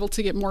we're able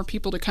to get more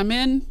people to come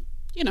in,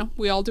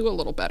 we all do a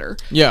little better.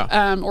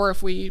 Yeah. Or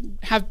if we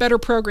have better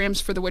programs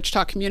for the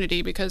Wichita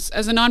community, because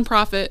as a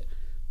nonprofit,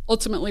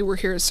 ultimately we're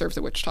here to serve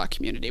the Wichita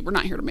community. We're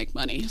not here to make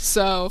money.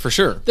 So For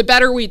sure. the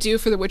better we do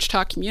for the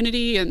Wichita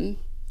community and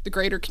the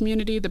greater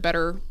community, the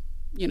better,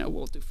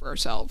 we'll do for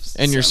ourselves.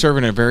 And you're So-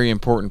 serving a very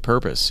important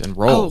purpose and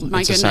role Oh my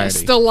in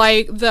society.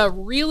 goodness. The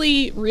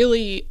really,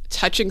 really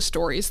touching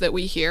stories that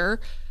we hear,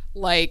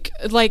 like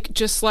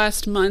just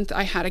last month,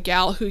 I had a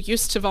gal who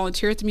used to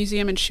volunteer at the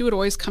museum, and she would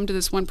always come to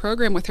this one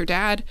program with her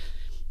dad.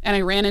 And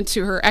I ran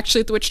into her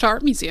actually at the Wichita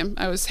Art Museum.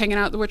 I was hanging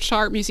out at the Wichita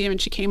Art Museum, and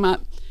she came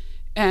up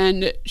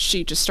and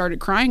she just started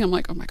crying. I'm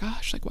like, oh my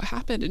gosh, like what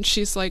happened? And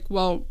she's like,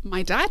 well,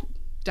 my dad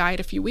died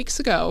a few weeks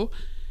ago.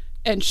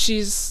 And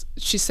she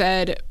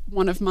said,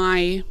 one of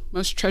my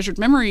most treasured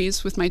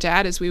memories with my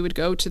dad is we would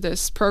go to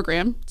this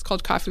program. It's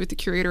called Coffee with the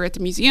Curator at the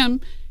museum.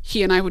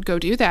 He and I would go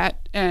do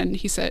that. And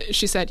she said,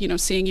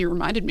 seeing you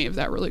reminded me of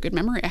that really good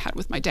memory I had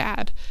with my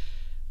dad.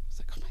 I was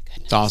like, oh my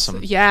goodness. It's awesome.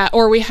 Yeah.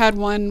 Or we had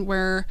one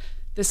where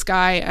this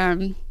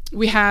guy,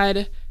 we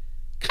had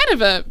kind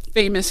of a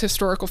famous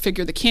historical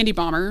figure, the Candy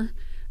Bomber,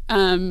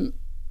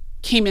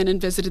 came in and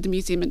visited the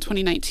museum in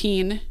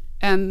 2019.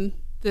 And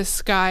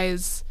this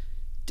guy's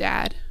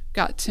dad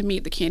got to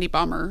meet the Candy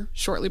Bomber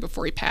shortly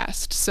before he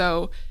passed.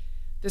 So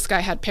this guy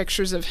had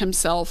pictures of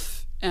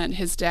himself and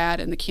his dad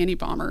and the Candy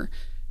Bomber.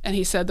 And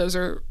he said those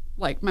are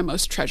like my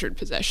most treasured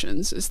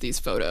possessions is these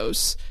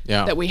photos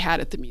that we had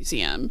at the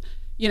museum.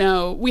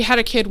 We had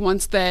a kid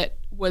once that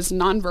was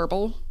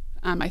nonverbal,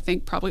 I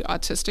think probably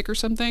autistic or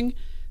something,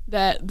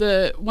 that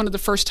one of the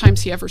first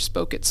times he ever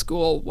spoke at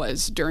school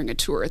was during a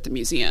tour at the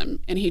museum,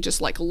 and he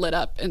just like lit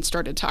up and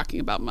started talking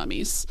about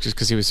mummies. Just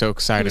because he was so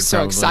excited. He was so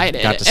probably.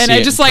 excited. Got to And see I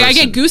it just in I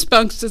get person.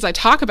 goosebumps as I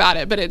talk about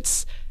it,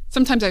 but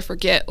sometimes I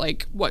forget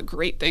like what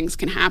great things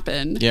can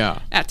happen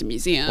at the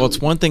museum. Well, it's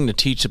one thing to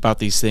teach about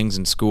these things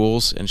in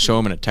schools and show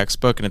them in a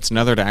textbook, and it's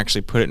another to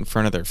actually put it in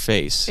front of their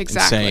face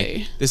Exactly.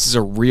 and say, this is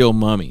a real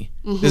mummy.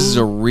 This is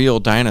a real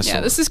dinosaur.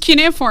 Yeah, this is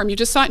cuneiform. You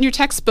just saw it in your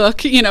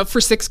textbook,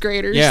 for sixth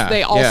graders. Yeah,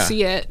 they all yeah.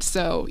 see it.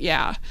 So,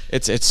 yeah.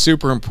 It's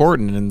super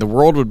important, and the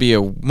world would be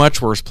a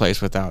much worse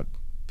place without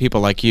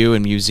people like you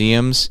and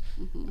museums.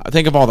 I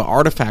think of all the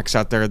artifacts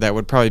out there that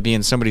would probably be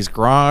in somebody's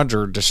garage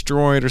or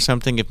destroyed or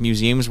something if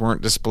museums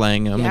weren't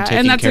displaying them and Yeah, taking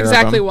and that's care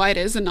exactly of them. why it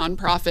is a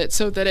nonprofit,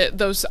 so that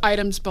those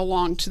items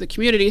belong to the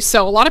community.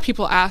 So a lot of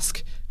people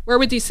ask, where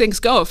would these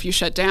things go if you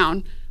shut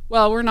down?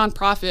 Well, we're a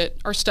nonprofit.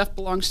 Our stuff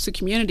belongs to the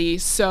community,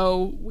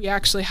 so we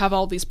actually have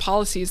all these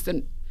policies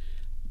that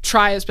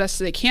try as best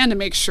as they can to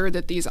make sure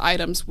that these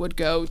items would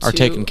go to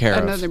taken care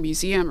of. another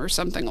museum or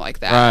something like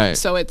that. Right.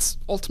 So it's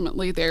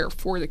ultimately there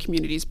for the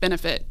community's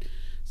benefit.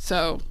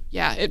 So,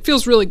 yeah, it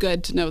feels really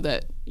good to know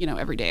that,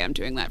 every day I'm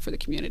doing that for the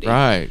community.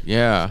 Right,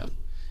 yeah.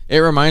 It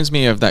reminds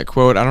me of that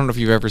quote. I don't know if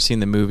you've ever seen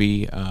the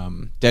movie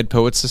Dead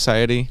Poets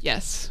Society.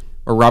 Yes.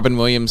 Where Robin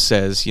Williams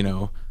says,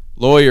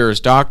 lawyers,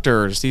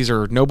 doctors, these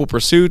are noble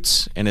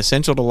pursuits and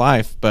essential to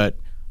life, but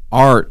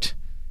art,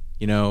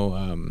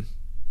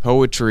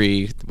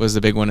 poetry was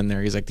the big one in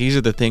there. He's like, these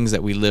are the things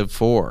that we live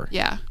for.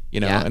 Yeah.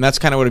 And that's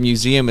kind of what a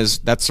museum is.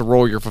 That's the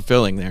role you're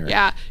fulfilling there.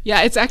 Yeah.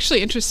 It's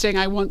actually interesting.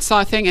 I once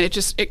saw a thing and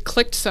it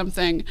clicked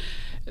something.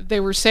 They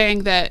were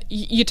saying that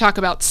you talk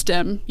about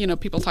STEM,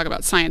 people talk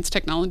about science,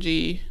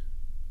 technology,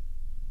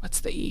 what's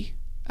the E?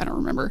 I don't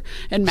remember,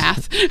 and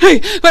math,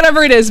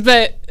 whatever it is,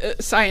 but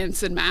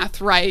science and math,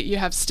 right? You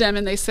have STEM,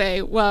 and they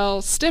say,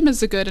 well, STEM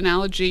is a good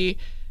analogy.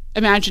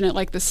 Imagine it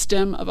like the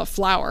stem of a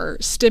flower.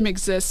 STEM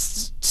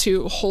exists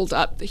to hold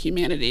up the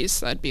humanities.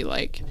 So that'd be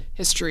like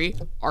history,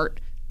 art,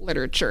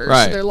 literature.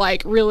 Right. So they're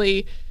like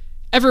really,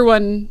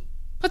 everyone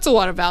puts a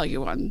lot of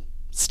value on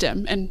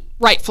STEM, and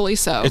rightfully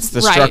so. It's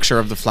the right? structure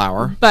of the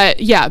flower. But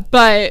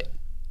the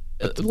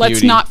let's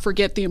beauty. not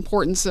forget the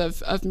importance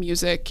of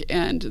music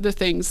and the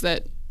things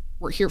that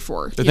we're here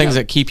for. The things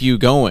that keep you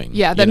going.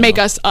 Yeah, that make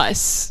us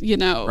us,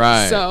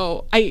 Right.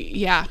 So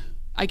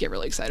I get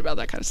really excited about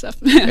that kind of stuff.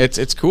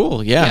 It's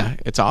cool. Yeah, Yeah.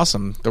 it's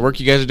awesome. The work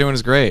you guys are doing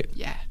is great.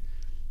 Yeah.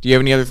 Do you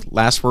have any other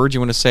last words you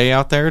want to say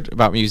out there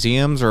about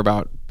museums or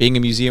about being a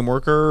museum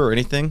worker or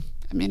anything?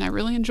 I mean, I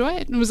really enjoy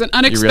it. It was an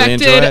really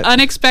enjoy it?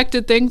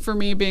 unexpected thing for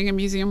me being a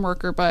museum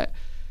worker, but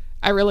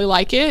I really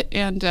like it.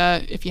 And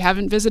if you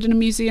haven't visited a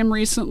museum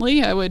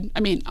recently,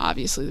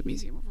 obviously the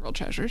Museum of World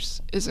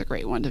Treasures is a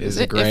great one to Is a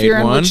visit great if you're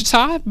in one.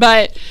 Wichita.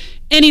 But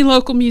any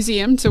local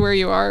museum to where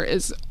you are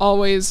is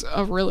always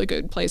a really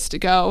good place to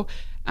go.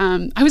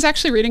 I was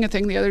actually reading a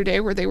thing the other day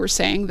where they were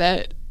saying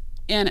that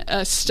in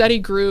a study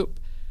group,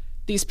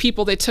 these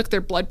people, they took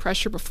their blood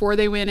pressure before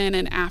they went in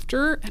and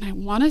after, and I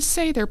want to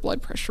say their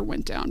blood pressure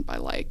went down by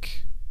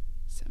like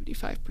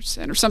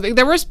 75% or something.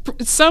 There was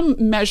some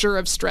measure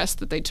of stress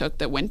that they took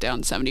that went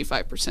down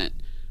 75%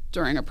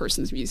 during a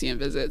person's museum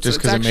visit. Just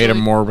So because it's it made them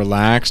actually- more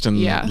relaxed and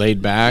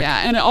laid back.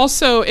 Yeah, and it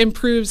also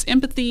improves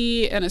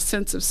empathy and a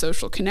sense of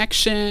social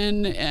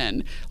connection.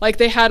 And like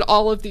they had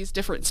all of these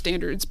different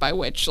standards by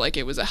which like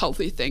it was a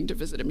healthy thing to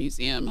visit a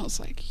museum. I was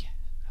like, yeah,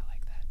 I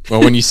like that.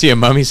 Well, when you see a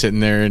mummy sitting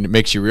there, and it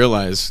makes you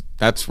realize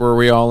that's where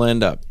we all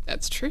end up.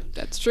 That's true.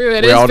 That's true.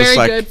 It We all is just very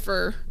like- good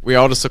for. We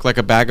all just look like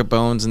a bag of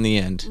bones in the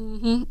end.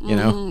 You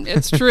know?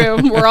 It's true.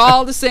 We're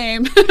all the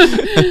same.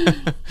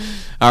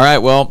 All right.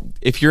 Well,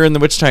 if you're in the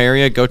Wichita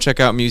area, go check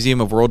out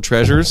Museum of World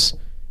Treasures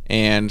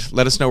and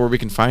let us know where we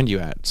can find you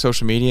at.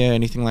 Social media,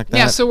 anything like that?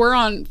 Yeah, so we're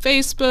on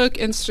Facebook,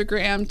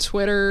 Instagram,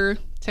 Twitter,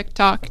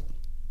 TikTok.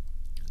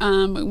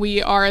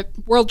 We are at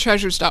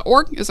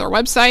worldtreasures.org is our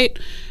website.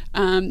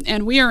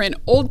 And we are in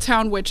Old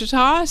Town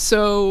Wichita,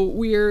 so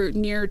we're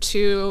near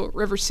to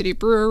River City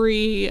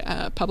Brewery,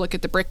 Public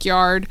at the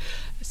Brickyard.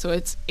 So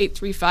it's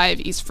 835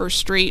 East 1st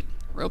Street.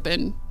 We're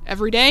open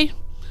every day.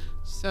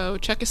 So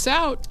check us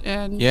out.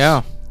 And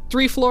Yeah.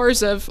 3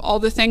 floors of all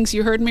the things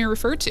you heard me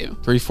refer to.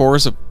 3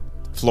 floors of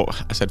floor.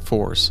 I said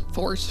fours.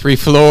 4s. 3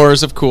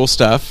 floors of cool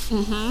stuff.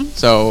 Mm-hmm.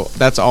 So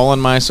that's all on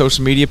my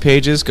social media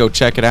pages. Go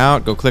check it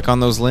out. Go click on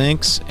those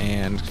links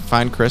and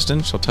find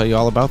Kristen. She'll tell you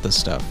all about this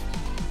stuff.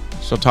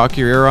 She'll talk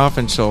your ear off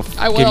and she'll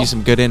give you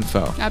some good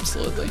info.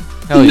 Absolutely.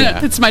 Hell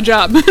yeah. It's my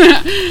job.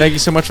 Thank you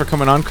so much for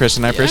coming on,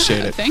 Kristen. I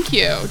appreciate it. Thank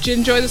you. Did you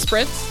enjoy the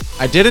spritz?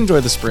 I did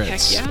enjoy the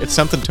spritz. Heck yeah. It's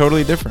something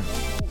totally different.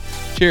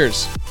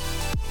 Cheers.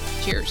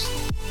 Cheers.